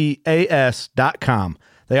TECOVAS.com.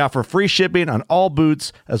 They offer free shipping on all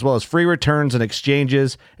boots, as well as free returns and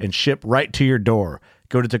exchanges, and ship right to your door.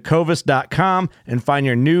 Go to tecovas.com and find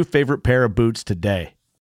your new favorite pair of boots today.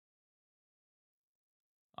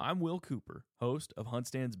 I'm Will Cooper, host of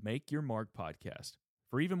HuntStand's Make Your Mark podcast.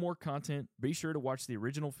 For even more content, be sure to watch the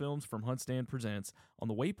original films from HuntStand Presents on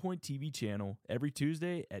the Waypoint TV channel every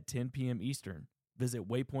Tuesday at 10 p.m. Eastern. Visit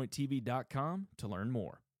waypointtv.com to learn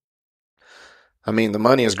more. I mean, the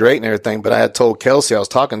money is great and everything, but I had told Kelsey, I was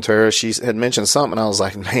talking to her, she had mentioned something, and I was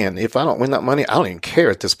like, man, if I don't win that money, I don't even care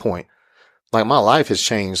at this point. Like, my life has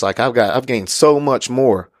changed. Like, I've gained so much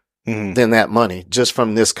more than that money just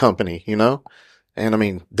from this company, And I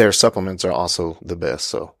mean, their supplements are also the best,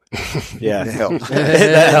 so yeah, it helped.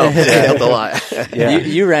 That helped. It helped a lot. Yeah.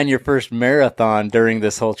 You ran your first marathon during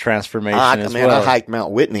this whole transformation as well. I hiked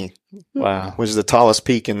Mount Whitney. Wow. Which is the tallest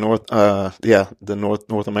peak in North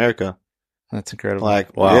America. That's incredible.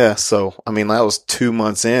 Like, wow. Yeah. So, I mean, that was 2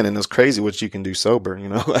 months in, and it's crazy what you can do sober,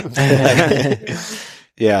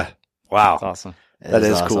 Yeah. Wow. That's awesome. That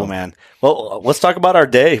is awesome. Cool, man. Well, let's talk about our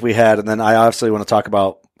day we had, and then I obviously want to talk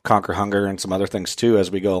about Conquer Hunger and some other things too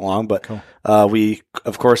as we go along. But cool. We,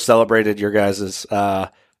 of course, celebrated your guys'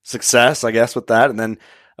 success, I guess, with that. And then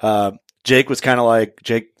Jake was kind of like,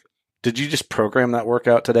 Jake, did you just program that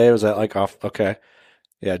workout today? Was that like off? Okay.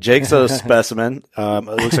 Yeah, Jake's a specimen. It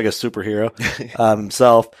looks like a superhero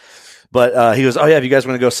himself. But he goes, "Oh yeah, if you guys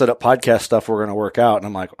want to go set up podcast stuff, we're going to work out." And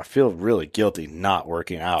I'm like, I feel really guilty not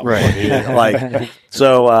working out. Right.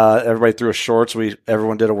 So everybody threw us shorts.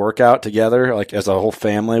 Everyone did a workout together, like as a whole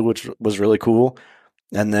family, which was really cool.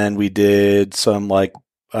 And then we did some like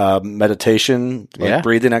meditation,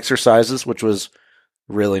 breathing exercises, which was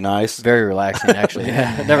really nice. Very relaxing, actually.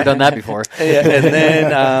 I've never done that before. Yeah, and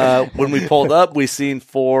then when we pulled up, we seen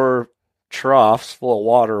 4 troughs full of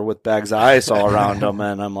water with bags of ice all around them,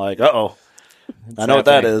 and I'm like, uh-oh, I know what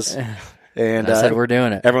that is. And I said, we're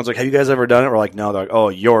doing it. Everyone's like, have you guys ever done it? We're like, no. They're like, oh,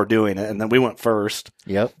 you're doing it. And then we went first.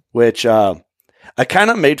 Yep. Which I kind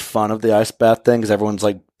of made fun of the ice bath thing because everyone's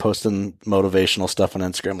like posting motivational stuff on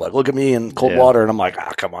Instagram, like, look at me in cold water. And I'm like,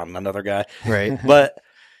 come on, another guy. Right. But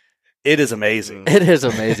it is amazing. It is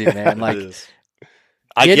amazing, man. Like,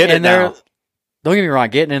 I get it there, now. Don't get me wrong,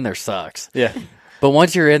 getting in there sucks. Yeah. But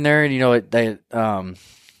once you're in there, and you know they, what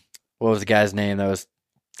was the guy's name that was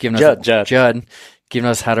giving us Judd, giving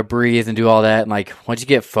us how to breathe and do all that, and like once you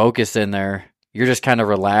get focused in there, you're just kind of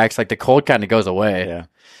relaxed. Like the cold kind of goes away. Yeah.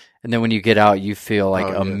 And then when you get out, you feel like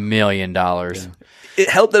 $1 million. Yeah. It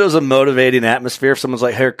helped that it was a motivating atmosphere. If someone's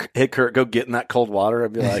like, hey, Kurt, go get in that cold water,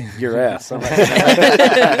 I'd be like, your ass. I'm like,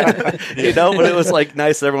 but it was like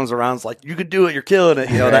nice. Everyone's around. It's like, you could do it. You're killing it.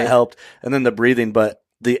 That helped. And then the breathing, but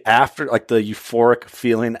the after, like the euphoric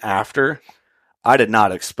feeling after, I did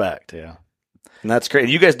not expect. Yeah. And that's great.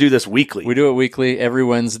 And you guys do this weekly. We do it weekly, every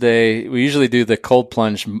Wednesday. We usually do the cold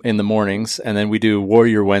plunge in the mornings, and then we do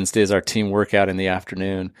Warrior Wednesdays, our team workout in the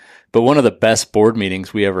afternoon. But one of the best board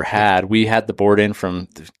meetings we ever had, we had the board in from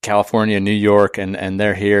California, New York, and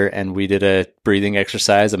they're here, and we did a breathing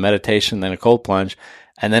exercise, a meditation, then a cold plunge.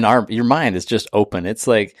 And then your mind is just open. It's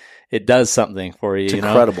like, it does something for you. It's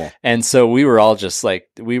incredible. And so we were all just like,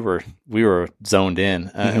 we were zoned in,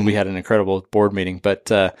 and we had an incredible board meeting. But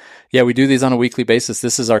we do these on a weekly basis.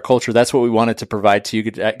 This is our culture. That's what we wanted to provide to you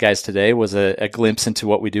guys today, was a glimpse into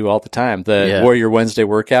what we do all the time. The Warrior Wednesday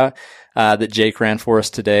workout that Jake ran for us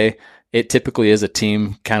today. It typically is a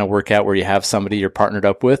team kind of workout where you have somebody you're partnered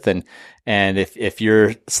up with, and if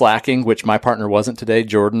you're slacking, which my partner wasn't today,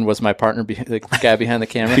 Jordan was my partner, the guy behind the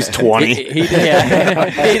camera. He's 20. He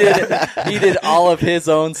did all of his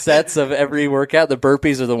own sets of every workout. The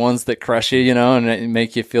burpees are the ones that crush you, and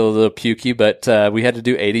make you feel a little pukey. But we had to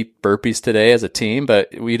do 80 burpees today as a team, but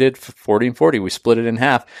we did 40 and 40. We split it in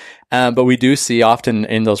half. But we do see often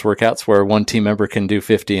in those workouts where one team member can do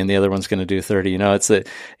 50 and the other one's going to do 30.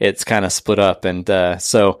 It's kind of split up. And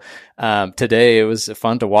so today it was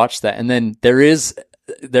fun to watch that. And then there is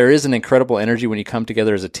an incredible energy when you come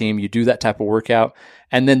together as a team. You do that type of workout,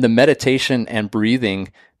 and then the meditation and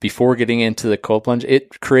breathing before getting into the cold plunge,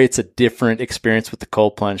 it creates a different experience with the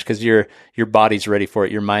cold plunge because your body's ready for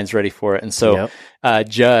it, your mind's ready for it. And so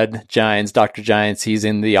Judd Gines, Dr. Gines, he's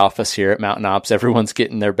in the office here at Mtn Ops. Everyone's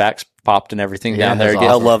getting their backs popped and everything down there. Awesome.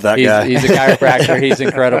 I love that guy. He's a chiropractor. He's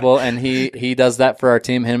incredible, and he does that for our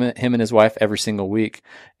team, him and his wife, every single week.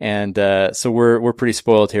 And so we're pretty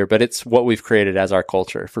spoiled here, but it's what we've created as our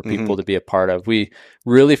culture for people to be a part of. We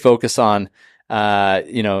really focus on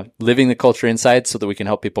living the culture inside so that we can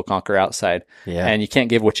help people conquer outside. Yeah. And you can't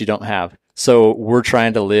give what you don't have. So we're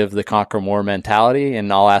trying to live the conquer more mentality in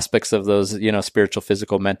all aspects of those, spiritual,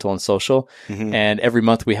 physical, mental, and social. And every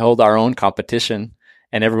month we hold our own competition,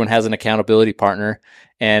 and everyone has an accountability partner.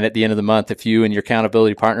 And at the end of the month, if you and your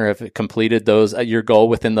accountability partner have completed your goal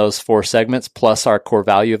within those 4 segments, plus our core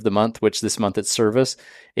value of the month, which this month it's service,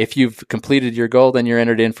 if you've completed your goal, then you're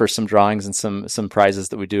entered in for some drawings and some prizes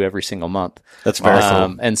that we do every single month. That's very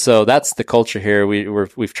cool. And so that's the culture here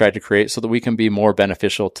we've tried to create so that we can be more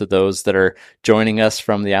beneficial to those that are joining us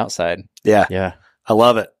from the outside. Yeah. Yeah. I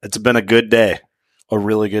love it. It's been a good day. A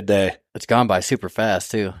really good day. It's gone by super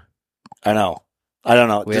fast too. I know. I don't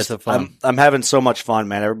know. We had some fun. I'm having so much fun,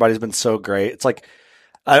 man. Everybody's been so great. It's like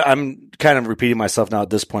I'm kind of repeating myself now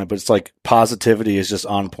at this point, but it's like positivity is just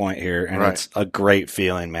on point here, and it's a great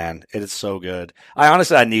feeling, man. It is so good.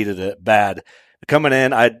 I needed it bad. Coming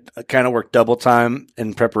in, I kind of worked double time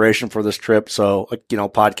in preparation for this trip. So,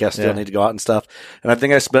 podcasts still need to go out and stuff. And I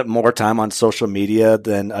think I spent more time on social media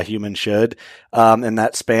than a human should. In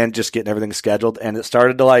that span, just getting everything scheduled. And it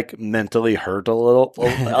started to mentally hurt a little.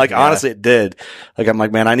 Honestly, it did. I'm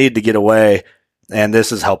like, man, I need to get away. And this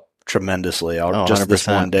has helped tremendously just this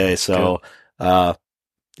one day. So,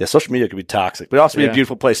 social media could be toxic, but also be a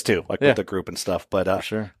beautiful place too, with the group and stuff. But,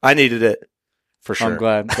 sure. I needed it. For sure.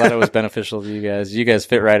 I'm glad it was beneficial to you guys. You guys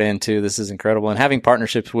fit right into this is incredible. And having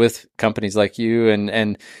partnerships with companies like you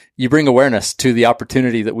and you bring awareness to the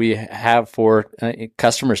opportunity that we have for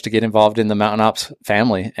customers to get involved in the Mountain Ops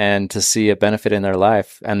family and to see a benefit in their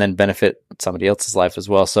life and then benefit somebody else's life as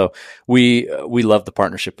well. So we love the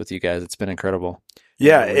partnership with you guys. It's been incredible.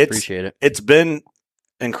 Yeah, really appreciate it. It's been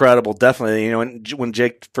incredible. Definitely. You know, when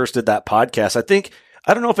Jake first did that podcast,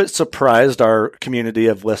 I don't know if it surprised our community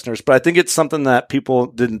of listeners, but I think it's something that people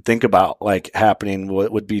didn't think about, like happening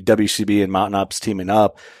would be WCB and Mountain Ops teaming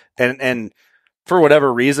up. And for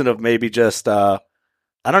whatever reason of maybe just, I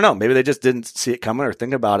don't know, maybe they just didn't see it coming or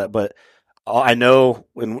think about it. But I know,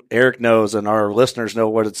 and Eric knows, and our listeners know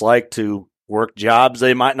what it's like to work jobs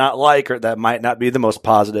they might not like or that might not be the most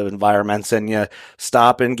positive environments, and you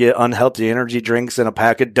stop and get unhealthy energy drinks and a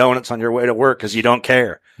pack of donuts on your way to work because you don't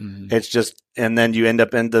care. Mm-hmm. It's just, and then you end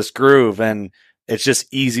up in this groove, and it's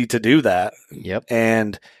just easy to do that. Yep.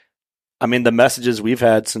 And I mean, the messages we've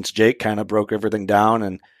had since Jake kind of broke everything down,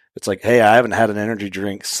 and it's like, hey, I haven't had an energy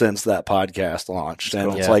drink since that podcast launched.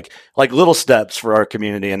 And it's like little steps for our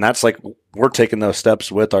community. And that's like, we're taking those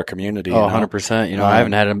steps with our community. Oh, 100%. You know, I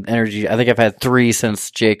haven't had an energy. I think I've had 3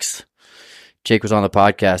 since Jake was on the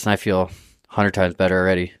podcast, and I feel 100 times better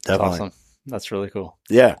already. That's awesome. That's really cool.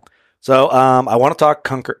 Yeah. So I want to talk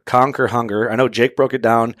Conquer Hunger. I know Jake broke it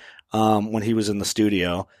down when he was in the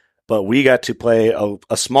studio, but we got to play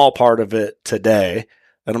a small part of it today.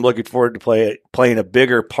 And I'm looking forward to playing a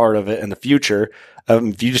bigger part of it in the future.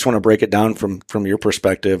 If you just want to break it down from your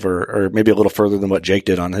perspective or maybe a little further than what Jake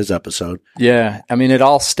did on his episode. Yeah. I mean, it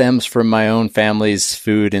all stems from my own family's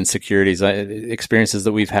food insecurities, experiences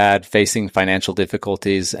that we've had facing financial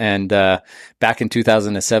difficulties. And back in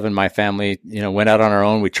 2007, my family, went out on our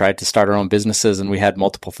own. We tried to start our own businesses, and we had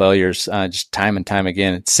multiple failures just time and time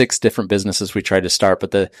again. 6 different businesses we tried to start,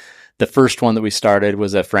 but the first one that we started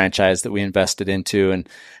was a franchise that we invested into. And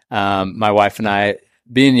my wife and I,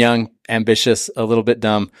 being young, ambitious, a little bit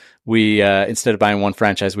dumb, we instead of buying 1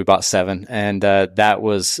 franchise, we bought 7. And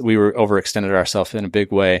we were overextended ourselves in a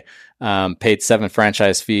big way. Paid 7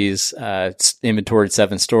 franchise fees, inventoried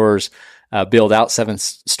 7 stores, build out 7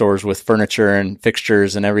 stores with furniture and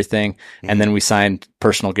fixtures and everything. Mm-hmm. And then we signed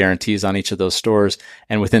personal guarantees on each of those stores.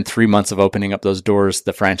 And within 3 months of opening up those doors,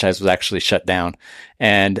 the franchise was actually shut down,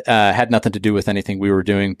 and had nothing to do with anything we were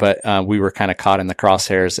doing. But we were kind of caught in the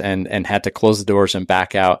crosshairs and had to close the doors and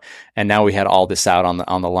back out. And now we had all this out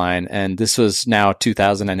on the line. And this was now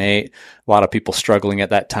 2008. A lot of people struggling at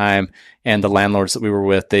that time. And the landlords that we were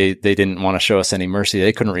with, they didn't want to show us any mercy.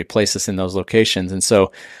 They couldn't replace us in those locations. And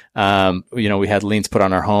so, we had liens put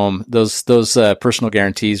on our home. Those personal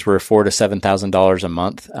guarantees were $4,000 to $7,000 a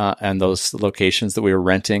month, and those locations that we were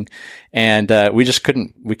renting. And, we just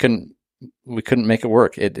couldn't make it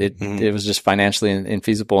work. It was just financially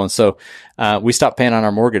infeasible. And so, we stopped paying on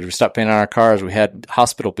our mortgage. We stopped paying on our cars. We had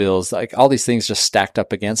hospital bills, like all these things just stacked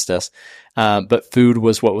up against us. But food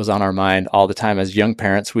was what was on our mind all the time. As young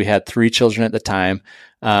parents, we had 3 children at the time.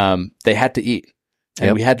 They had to eat,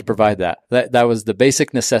 and we had to provide that. That was the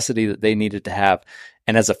basic necessity that they needed to have.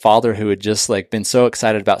 And as a father who had just been so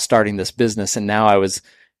excited about starting this business, and now I was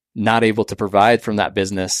not able to provide from that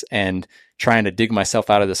business and trying to dig myself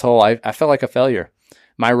out of this hole, I felt like a failure.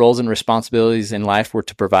 My roles and responsibilities in life were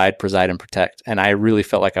to provide, preside, and protect. And I really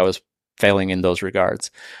felt like I was failing in those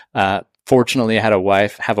regards. Fortunately, I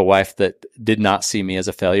have a wife that did not see me as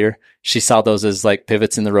a failure. She saw those as like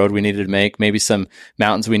pivots in the road we needed to make, maybe some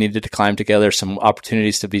mountains we needed to climb together, some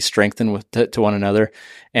opportunities to be strengthened to one another.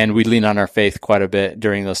 And we lean on our faith quite a bit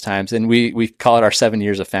during those times. And we call it our 7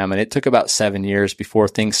 years of famine. It took about 7 years before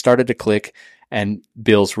things started to click and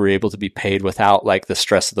bills were able to be paid without like the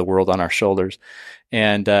stress of the world on our shoulders.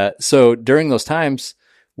 And so during those times,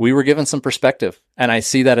 we were given some perspective, and I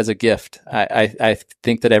see that as a gift. I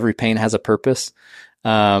think that every pain has a purpose,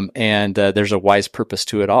 and there's a wise purpose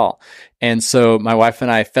to it all. And so my wife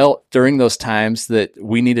and I felt during those times that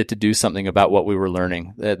we needed to do something about what we were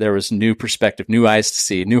learning. That there was new perspective, new eyes to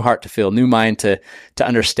see, new heart to feel, new mind to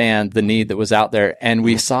understand the need that was out there. And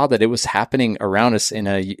we saw that it was happening around us in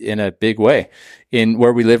a big way. In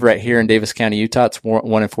where we live right here in Davis County, Utah, it's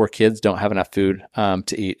 1 in 4 kids don't have enough food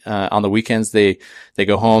to eat. On the weekends, they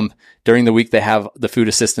go home. During the week, they have the food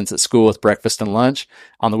assistance at school with breakfast and lunch.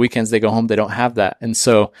 On the weekends, they go home. They don't have that. And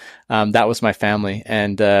so that was my family.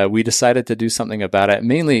 And we decided to do something about it,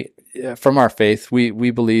 mainly from our faith.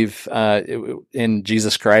 We believe in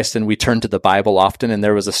Jesus Christ, and we turn to the Bible often. And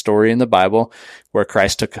there was a story in the Bible where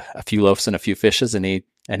Christ took a few loaves and a few fishes, and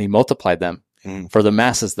he multiplied them. for the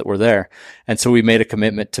masses that were there. And so we made a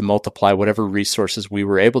commitment to multiply whatever resources we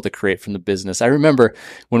were able to create from the business. I remember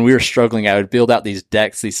when we were struggling, I would build out these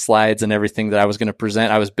decks, these slides and everything that I was going to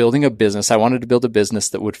present. I was building a business. I wanted to build a business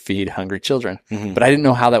that would feed hungry children, but I didn't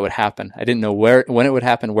know how that would happen. I didn't know when it would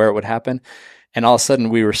happen, where it would happen. And all of a sudden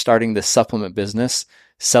we were starting this supplement business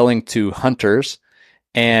selling to hunters.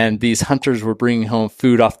 And these hunters were bringing home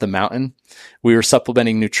food off the mountain. We were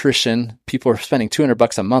supplementing nutrition. People were spending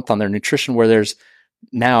 $200 a month on their nutrition, where there's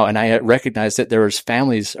now, and I recognized that there was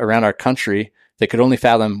families around our country that could only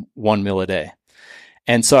fathom one meal a day.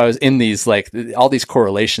 And so I was in these, like, all these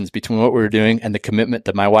correlations between what we were doing and the commitment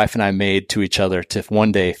that my wife and I made to each other to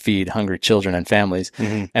one day feed hungry children and families.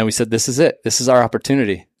 And we said, this is it. This is our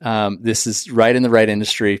opportunity. This is right in the right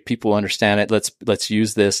industry. People understand it. Let's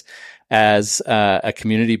use this as a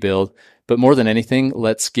community build. But more than anything,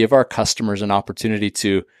 let's give our customers an opportunity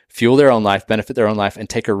to fuel their own life, benefit their own life, and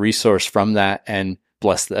take a resource from that and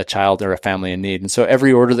bless a child or a family in need. And so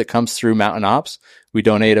every order that comes through Mtn Ops, we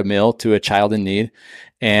donate a meal to a child in need.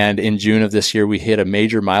 And in June of this year, we hit a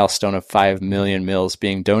major milestone of 5 million meals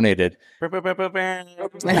being donated. I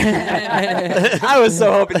was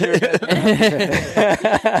so hoping you were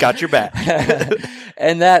got your back.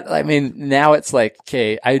 And that, I mean, now it's like,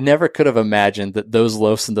 okay, I never could have imagined that those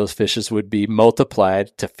loaves and those fishes would be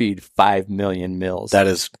multiplied to feed 5 million meals. That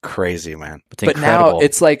is crazy, man. It's but incredible. now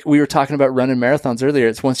it's like, we were talking about running marathons earlier.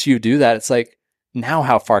 It's once you do that, it's like, now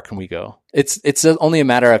how far can we go? It's only a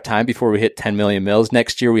matter of time before we hit 10 million meals.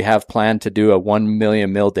 Next year, we have planned to do a 1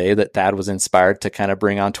 million meal day that Thad was inspired to kind of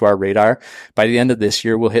bring onto our radar. By the end of this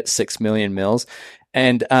year, we'll hit 6 million meals.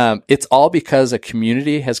 And it's all because a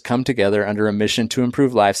community has come together under a mission to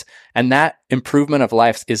improve lives. And that improvement of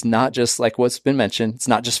lives is not just like what's been mentioned. It's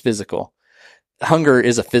not just physical. Hunger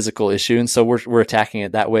is a physical issue, and so we're attacking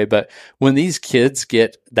it that way. But when these kids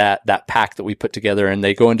get that pack that we put together and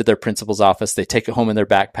they go into their principal's office, they take it home in their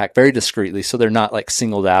backpack very discreetly, so they're not like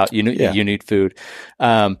singled out. You need food.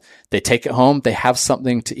 They take it home. They have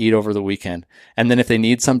something to eat over the weekend, and then if they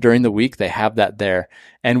need some during the week, they have that there.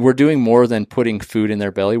 And we're doing more than putting food in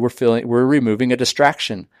their belly. We're removing a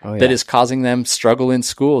distraction that is causing them struggle in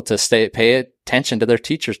school to pay attention to their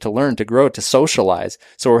teachers, to learn, to grow, to socialize.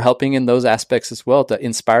 So we're helping in those aspects as well to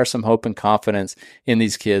inspire some hope and confidence in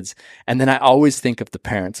these kids. And then I always think of the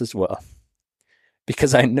parents as well,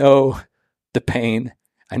 because I know the pain,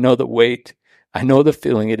 I know the weight, I know the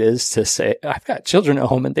feeling it is to say, I've got children at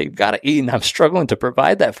home and they've got to eat and I'm struggling to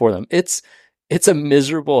provide that for them. It's a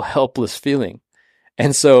miserable, helpless feeling.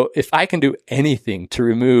 And so if I can do anything to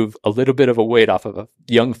remove a little bit of a weight off of a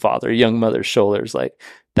young father, young mother's shoulders, like,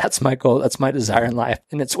 that's my goal. That's my desire in life.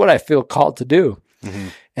 And it's what I feel called to do.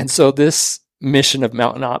 And so this mission of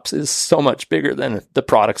Mtn Ops is so much bigger than the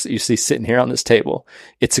products that you see sitting here on this table.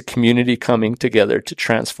 It's a community coming together to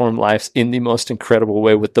transform lives in the most incredible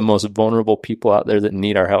way with the most vulnerable people out there that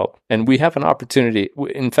need our help. And we have an opportunity.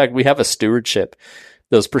 In fact, we have a stewardship,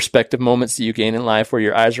 those perspective moments that you gain in life where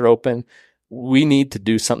your eyes are open. We need to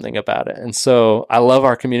do something about it. And so I love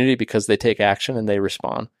our community because they take action and they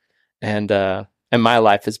respond. And my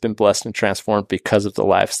life has been blessed and transformed because of the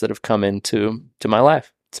lives that have come into my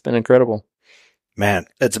life. It's been incredible. Man,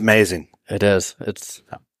 it's amazing. It is.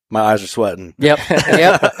 My eyes are sweating. Yep.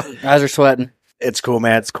 Eyes are sweating. It's cool,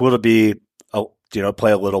 man. It's cool to be,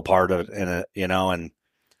 play a little part of it in it,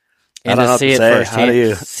 and to see it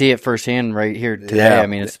firsthand. See it firsthand right here today. Yeah, I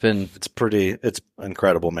mean, it's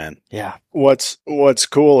incredible, man. Yeah. What's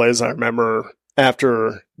cool is I remember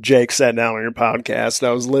after Jake sat down on your podcast,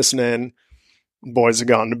 I was listening. Boys had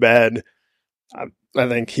gone to bed. I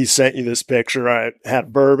think he sent you this picture. I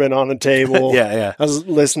had bourbon on the table. Yeah. I was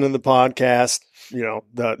listening to the podcast.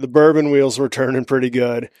 The bourbon wheels were turning pretty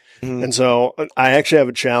good. And so I actually have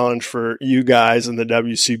a challenge for you guys in the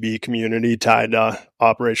WCB community tied to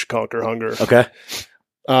Operation Conquer Hunger. Okay.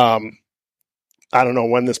 I don't know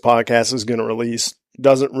when this podcast is going to release.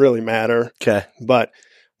 Doesn't really matter. Okay. But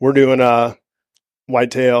we're doing a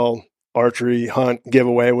whitetail archery hunt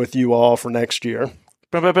giveaway with you all for next year.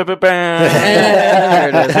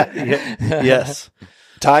 Yes.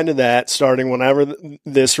 Tied to that, starting whenever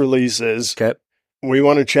this releases, okay, we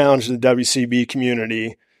want to challenge the WCB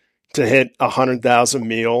community to hit 100,000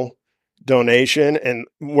 meal donation. And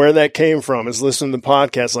where that came from is listening to the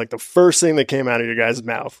podcast. Like the first thing that came out of your guys'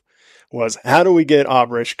 mouth was, how do we get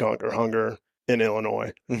Operation Conquer Hunger in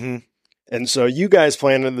Illinois? And so you guys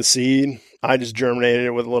planted the seed. I just germinated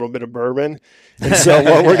it with a little bit of bourbon. And so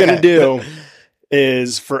what we're going to do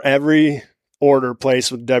is for every order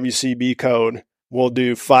placed with WCB code, we'll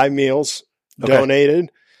do 5 meals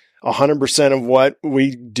donated. 100% of what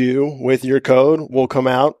we do with your code will come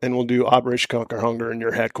out and we'll do Operation Conquer Hunger in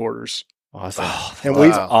your headquarters. Awesome. And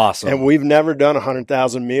awesome. we've never done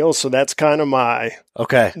 100,000 meals. So that's kind of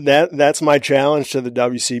that's my challenge to the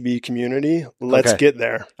WCB community. Let's get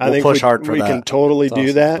there. I think push hard for we that. can totally That's do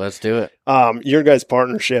awesome. that. Let's do it. Your guys'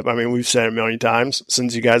 partnership, I mean, we've said it a million times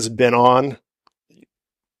since you guys have been on.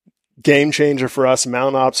 Game changer for us,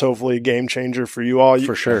 Mount Ops, hopefully a game changer for you all.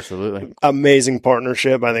 For sure. Absolutely. Amazing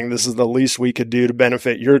partnership. I think this is the least we could do to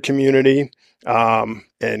benefit your community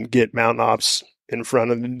and get Mount Ops in front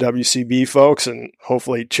of the WCB folks and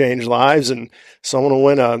hopefully change lives. And someone will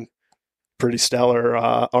win a pretty stellar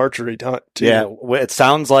archery hunt too. Yeah, it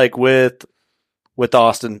sounds like with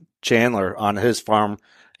Austin Chandler on his farm,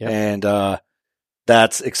 and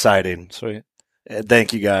that's exciting. Sweet.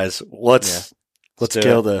 Thank you guys. Let's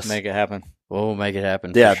kill this. Make it happen. We'll make it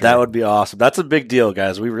happen. Yeah, for sure. that would be awesome. That's a big deal,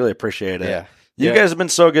 guys. We really appreciate it. Yeah. You guys have been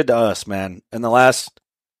so good to us, man. In the last,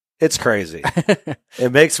 it's crazy.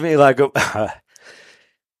 It makes me like,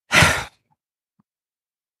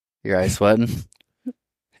 Your eyes sweating?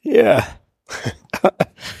 yeah.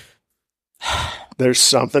 There's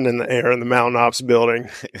something in the air in the Mountain Ops building.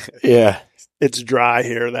 Yeah. It's dry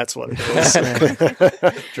here. That's what it is.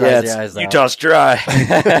 Dries your eyes out. Utah's dry.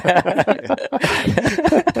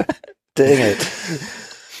 Dang it.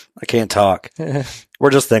 I can't talk.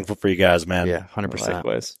 We're just thankful for you guys, man. Yeah, 100%.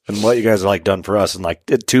 Likewise. And what you guys have like done for us in like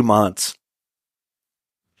 2 months.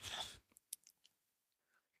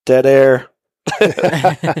 Dead air.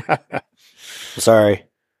 Sorry.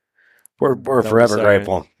 We're forever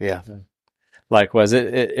grateful. Yeah. Likewise,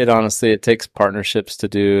 it honestly, it takes partnerships to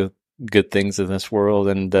do good things in this world,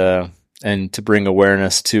 and to bring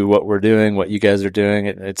awareness to what we're doing, what you guys are doing.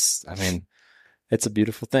 It's a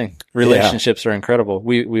beautiful thing. Relationships are incredible.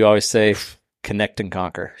 We always say connect and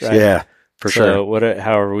conquer. Right? Yeah, for sure. So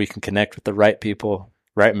however we can connect with the right people,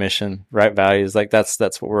 right mission, right values, like that's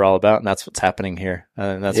what we're all about, and that's what's happening here,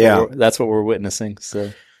 and that's what we're witnessing.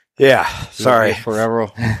 So. Yeah, sorry.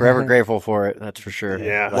 Forever grateful for it. That's for sure.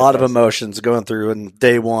 Yeah, a lot of emotions going through in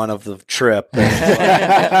day one of the trip. Still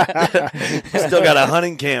got a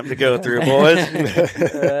hunting camp to go through, boys.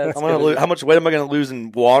 How much weight am I going to lose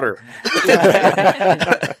in water?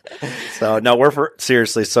 So no, we're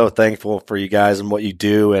seriously so thankful for you guys and what you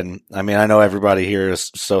do. And I mean, I know everybody here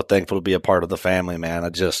is so thankful to be a part of the family, man. I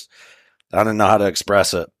don't know how to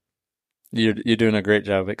express it. You're doing a great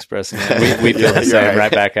job expressing it. We feel the same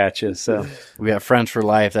right back at you. So we got friends for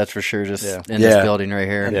life, that's for sure. Just in this building right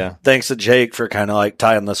here. Yeah. Thanks to Jake for kind of like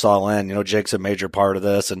tying this all in. You know, Jake's a major part of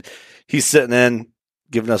this, and he's sitting in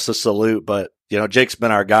giving us a salute. But you know, Jake's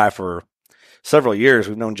been our guy for several years.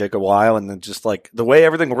 We've known Jake a while, and then just like the way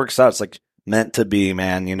everything works out, it's like meant to be,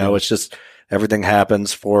 man. You know, it's just. Everything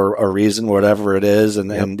happens for a reason, whatever it is,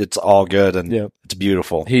 and it's all good, and it's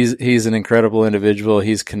beautiful. He's an incredible individual.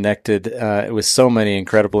 He's connected with so many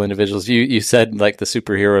incredible individuals. You said like the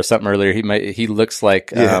superhero or something earlier. He looks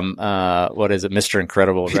like what is it, Mr.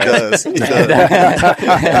 Incredible? Right? He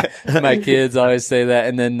does. My kids always say that.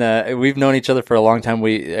 And then we've known each other for a long time.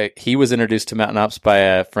 He was introduced to Mountain Ops by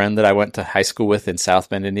a friend that I went to high school with in South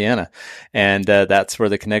Bend, Indiana, and that's where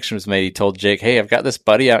the connection was made. He told Jake, "Hey, I've got this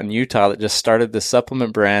buddy out in Utah that just started this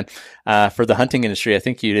supplement brand for the hunting industry. I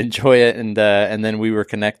think you'd enjoy it." And then we were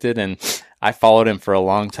connected, and I followed him for a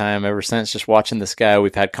long time ever since, just watching this guy.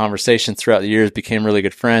 We've had conversations throughout the years, became really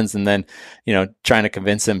good friends, and then, you know, trying to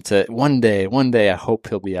convince him to one day, I hope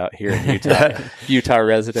he'll be out here in Utah, Utah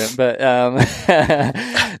resident.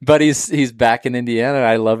 But he's back in Indiana.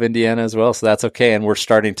 I love Indiana as well, so that's okay. And we're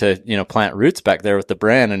starting to, you know, plant roots back there with the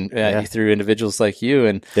brand, and through individuals like you.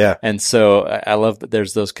 And so I love that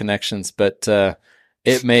there's those connections, but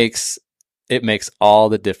it makes all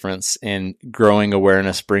the difference in growing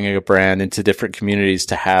awareness, bringing a brand into different communities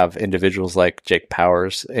to have individuals like Jake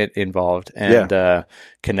Powers involved and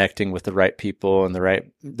connecting with the right people in the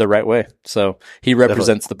right way. So he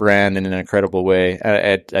represents the brand in an incredible way.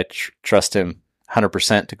 I trust him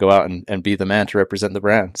 100% to go out and be the man to represent the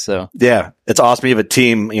brand. So yeah, it's awesome. You have a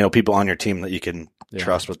team, you know, people on your team that you can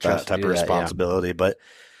trust with that type of responsibility. Yeah. But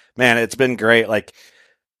man, it's been great. Like,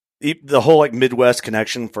 the whole like Midwest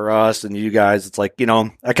connection for us and you guys, it's like, you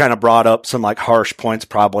know, I kind of brought up some like harsh points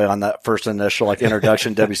probably on that first initial like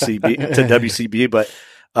introduction to WCB, but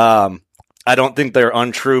I don't think they're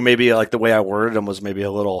untrue. Maybe like the way I worded them was maybe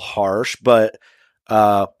a little harsh, but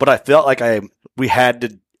I felt like we had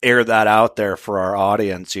to air that out there for our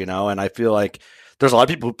audience, you know, and I feel like there's a lot of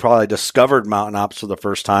people who probably discovered Mountain Ops for the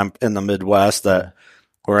first time in the Midwest that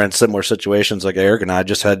were in similar situations like Eric and I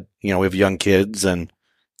just had, you know, we have young kids and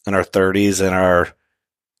in our 30s and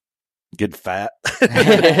getting fat,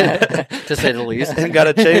 to say the least, and got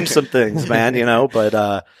to change some things, man. But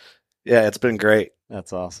yeah, it's been great.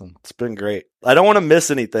 That's awesome. It's been great. I don't want to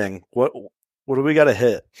miss anything. What do we got to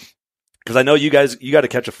hit? Because I know you guys, you got to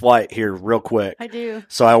catch a flight here real quick. I do.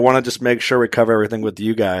 So I want to just make sure we cover everything with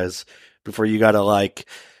you guys before you got to like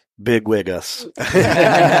big wig us.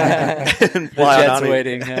 The jet's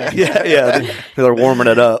waiting. Yeah. They're warming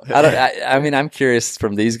it up. I mean, I'm curious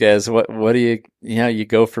from these guys. What do you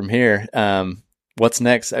go from here? What's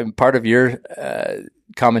next? Part of your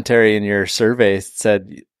commentary in your survey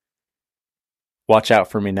said, "Watch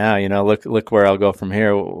out for me now." Look where I'll go from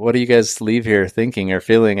here. What do you guys leave here thinking or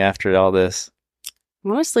feeling after all this?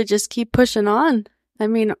 Honestly, just keep pushing on. I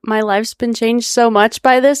mean, my life's been changed so much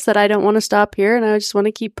by this that I don't want to stop here, and I just want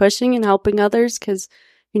to keep pushing and helping others because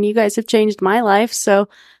you guys have changed my life, so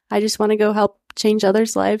I just want to go help change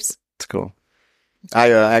others' lives. That's cool.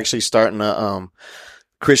 I actually starting a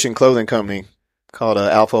Christian clothing company called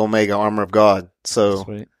Alpha Omega Armor of God. So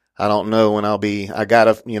Sweet. I don't know when I'll be. I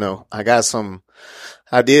got some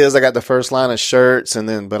ideas. I got the first line of shirts,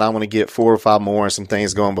 but I want to get 4 or 5 more and some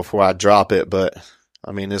things going before I drop it. But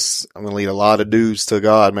I mean, I'm going to lead a lot of dudes to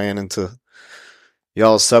God, man, and to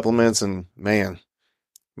y'all's supplements. And man,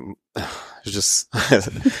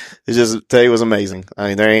 today was amazing. I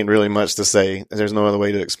mean, there ain't really much to say. There's no other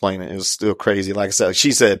way to explain it. It was still crazy. Like I said,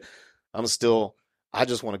 she said, I just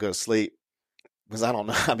want to go to sleep. Because I don't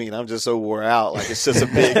know. I mean, I'm just so wore out. Like, it's just a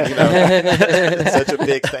big, it's such a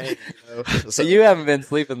big thing. So you haven't been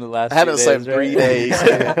sleeping the last I haven't slept right? 3 days.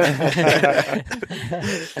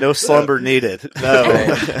 No slumber needed. No.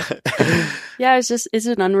 Yeah, it's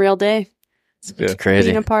an unreal day. It's crazy.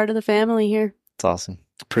 Being a part of the family here. It's awesome.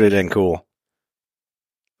 Pretty dang cool.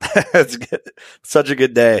 It's good. Such a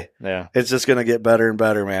good day. Yeah. It's just going to get better and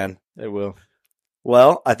better, man. It will.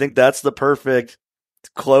 Well, I think that's the perfect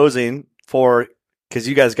closing because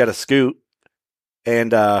you guys got to scoot.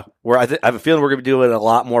 And I have a feeling we're going to be doing a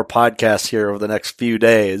lot more podcasts here over the next few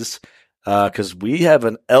days because we have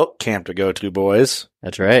an elk camp to go to, boys.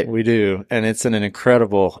 That's right. We do. And it's an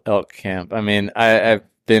incredible elk camp. I mean, I've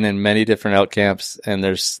been in many different elk camps, and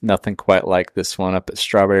there's nothing quite like this one up at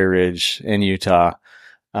Strawberry Ridge in Utah.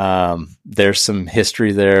 There's some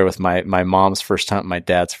history there with my mom's first hunt, my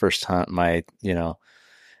dad's first hunt,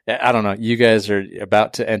 I don't know. You guys are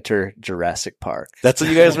about to enter Jurassic Park. That's what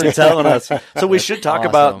you guys were telling us. So we should talk Awesome.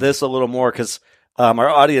 about this a little more because our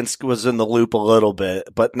audience was in the loop a little bit,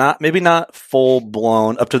 but maybe not full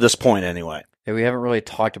blown up to this point anyway. Yeah, we haven't really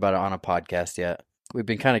talked about it on a podcast yet. We've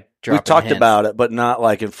been kind of We've talked about it, but not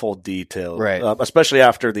like in full detail, right? Especially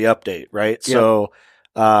after the update, right? Yep. So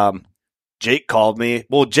Jake called me.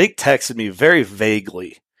 Well, Jake texted me very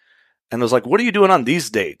vaguely and was like, "What are you doing on these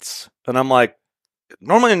dates?" And I'm like,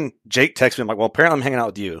 normally when Jake texts me, I'm like, well, apparently I'm hanging out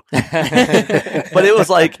with you. But it was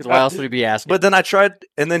like, why else would he be asking? But then I tried,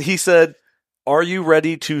 and then he said, "Are you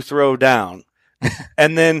ready to throw down?"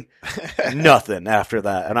 And then nothing after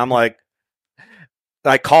that. And I'm like,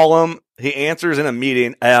 I call him. He answers in a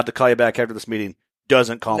meeting. I have to call you back after this meeting.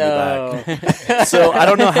 Doesn't call me back. So I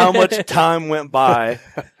don't know how much time went by,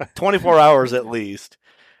 24 hours at least.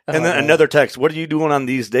 And then another text, "What are you doing on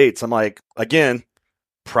these dates?" I'm like, again,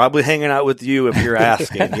 probably hanging out with you if you're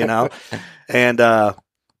asking, And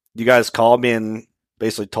you guys called me and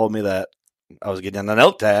basically told me that I was getting an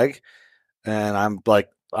elk tag. And I'm like,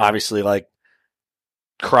 obviously like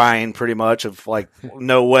crying pretty much of like,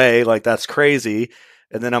 no way, like that's crazy.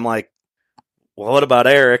 And then I'm like, well, what about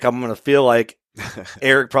Eric? I'm going to feel like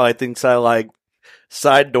Eric probably thinks I like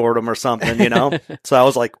side doored him or something, So I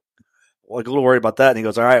was like a little worried about that. And he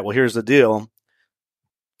goes, "All right, well, here's the deal.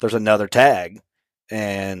 There's another tag.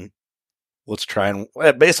 And let's try and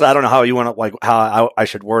basically, I don't know how you want to like how I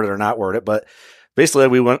should word it or not word it, but basically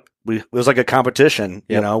it was like a competition,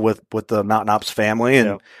 with the Mtn Ops family,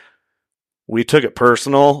 and we took it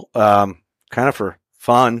personal, kind of for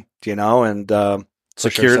fun, and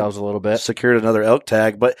secured ourselves a little bit, secured another elk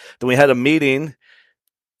tag. But then we had a meeting.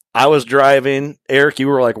 I was driving. Eric, you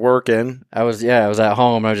were like working. I was at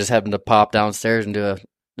home. I was just happened to pop downstairs and do a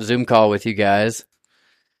Zoom call with you guys.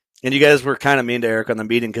 And you guys were kind of mean to Eric on the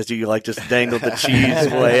meeting because you like just dangled the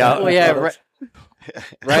cheese way out. Well, yeah,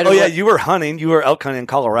 right. Oh, yeah, you were hunting. You were elk hunting in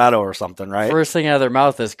Colorado or something, right? First thing out of their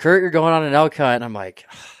mouth is, "Kurt, you're going on an elk hunt." And I'm like,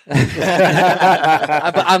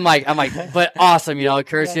 I'm like, but awesome,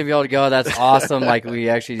 Kurt's gonna be able to go. That's awesome. Like we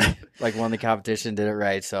actually won the competition, did it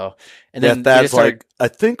right. So, and then that's like, I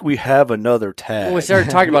think we have another tag. Well, we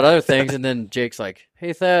started talking about other things, and then Jake's like,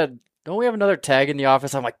 "Hey, Thad, don't we have another tag in the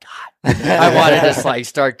office? I'm like, God, I wanted to just like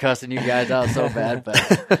start cussing you guys out so bad, but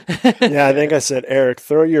yeah, I think I said, Eric,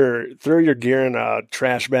 throw your gear in a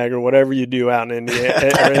trash bag or whatever you do out in Indiana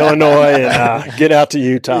or Illinois, and get out to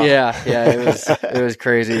Utah. Yeah, it was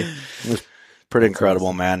crazy. It was pretty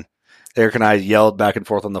incredible, man. Eric and I yelled back and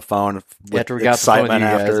forth on the phone with after we got excitement the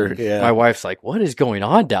phone with you guys, after. Yeah. My wife's like, "What is going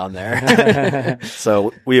on down there?"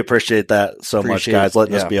 So we appreciate that so much, guys,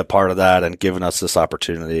 letting us be a part of that and giving us this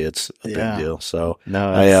opportunity. It's a big deal. So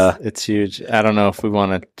it's huge. I don't know if we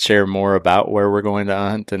want to share more about where we're going to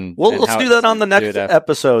hunt, and let's do that on the next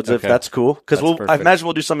episodes if that's cool. Because I imagine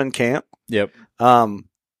we'll do some in camp. Yep. I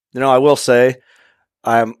will say,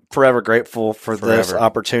 I'm forever grateful for this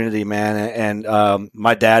opportunity, man. And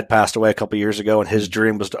my dad passed away a couple years ago, and his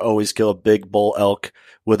dream was to always kill a big bull elk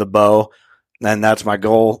with a bow. And that's my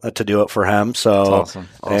goal, to do it for him. So, that's awesome.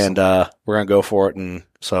 And we're going to go for it. And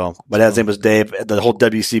so my dad's name was Dave. The whole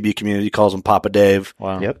WCB community calls him Papa Dave.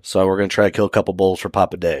 Wow. Yep. So we're going to try to kill a couple bulls for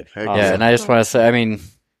Papa Dave. Awesome. Yeah. And I just want to say, I mean,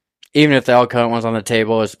 even if the elk hunt was on the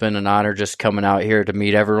table, it's been an honor just coming out here to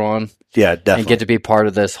meet everyone. Yeah, definitely. And get to be part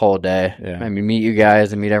of this whole day. Yeah. I mean, meet you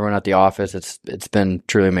guys and meet everyone at the office. It's been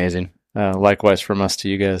truly amazing. Likewise from us to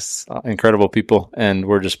you guys. Incredible people, and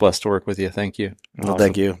we're just blessed to work with you. Thank you. Well,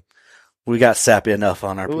 thank you. We got sappy enough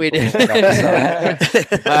on our people. We did. My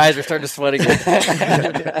eyes are starting to sweat again.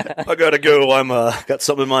 I gotta go. I'm got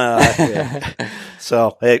something in my eye. Yeah.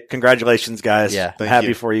 So, hey, congratulations, guys. Yeah, I'm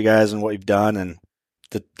happy for you guys and what you've done and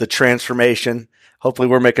the transformation. Hopefully,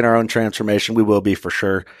 we're making our own transformation. We will be for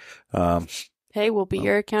sure. Hey, we'll be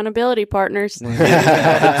your accountability partners.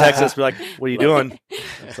 Text us, be like, "What are you doing?"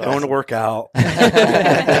 Going to work out. We'll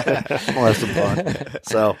have some fun.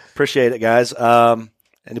 So, appreciate it, guys.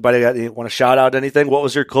 Anybody want to shout out anything? What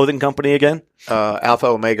was your clothing company again? Alpha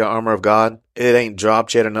Omega Armor of God. It ain't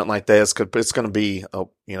dropped yet or nothing like that. It's going to be, a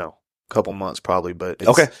couple months probably, but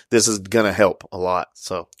this is going to help a lot.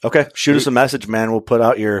 So shoot us a message, man. We'll put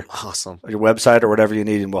out your website or whatever you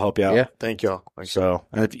need, and we'll help you out. Yeah, thank y'all. So,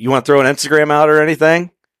 and if you want to throw an Instagram out or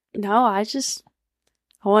anything? No, I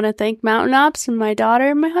want to thank Mountain Ops and my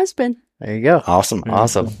daughter and my husband. There you go. Awesome.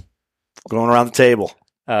 Awesome. Going around the table.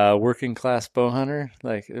 Working class bow hunter,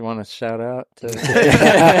 like you want to shout out to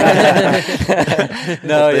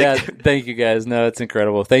thank you guys. No, it's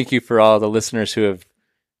incredible. Thank you for all the listeners who have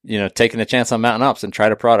taken a chance on Mountain Ops and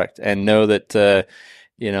tried a product and know that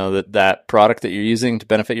that product that you're using to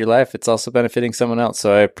benefit your life, it's also benefiting someone else.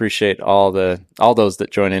 So I appreciate all those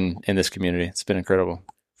that join in this community. It's been incredible.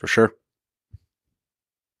 For sure.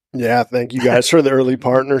 Yeah, thank you guys for the early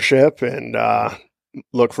partnership, and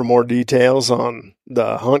look for more details on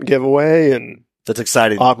the hunt giveaway and that's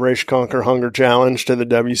exciting. Operation Conquer Hunger Challenge to the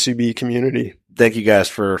WCB community. Thank you guys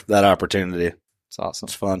for that opportunity. It's awesome.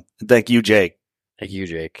 It's fun. And thank you, Jake. Thank you,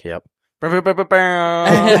 Jake. Yep. What you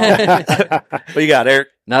got, Eric?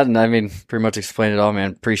 Nothing. I mean, pretty much explained it all,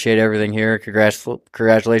 man. Appreciate everything here.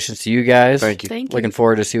 Congratulations to you guys. Thank you. Looking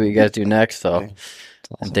forward to see what you guys do next. So, awesome.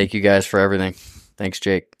 And thank you guys for everything. Thanks,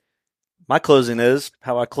 Jake. My closing is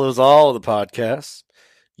how I close all of the podcasts.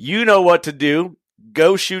 You know what to do.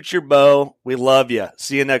 Go shoot your bow. We love you.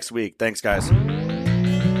 See you next week. Thanks, guys.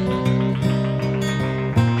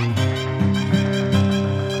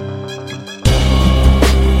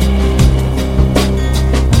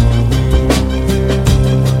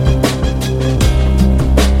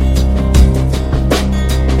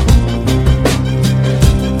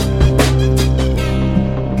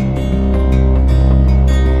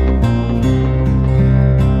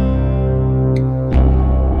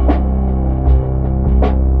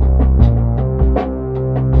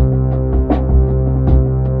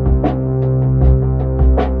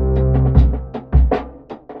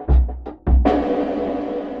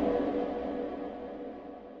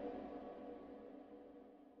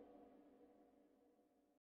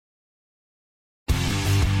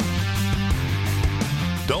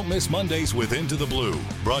 Don't miss Mondays with Into the Blue,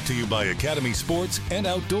 brought to you by Academy Sports and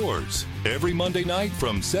Outdoors. Every Monday night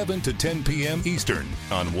from 7 to 10 p.m. Eastern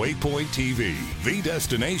on Waypoint TV, the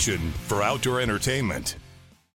destination for outdoor entertainment.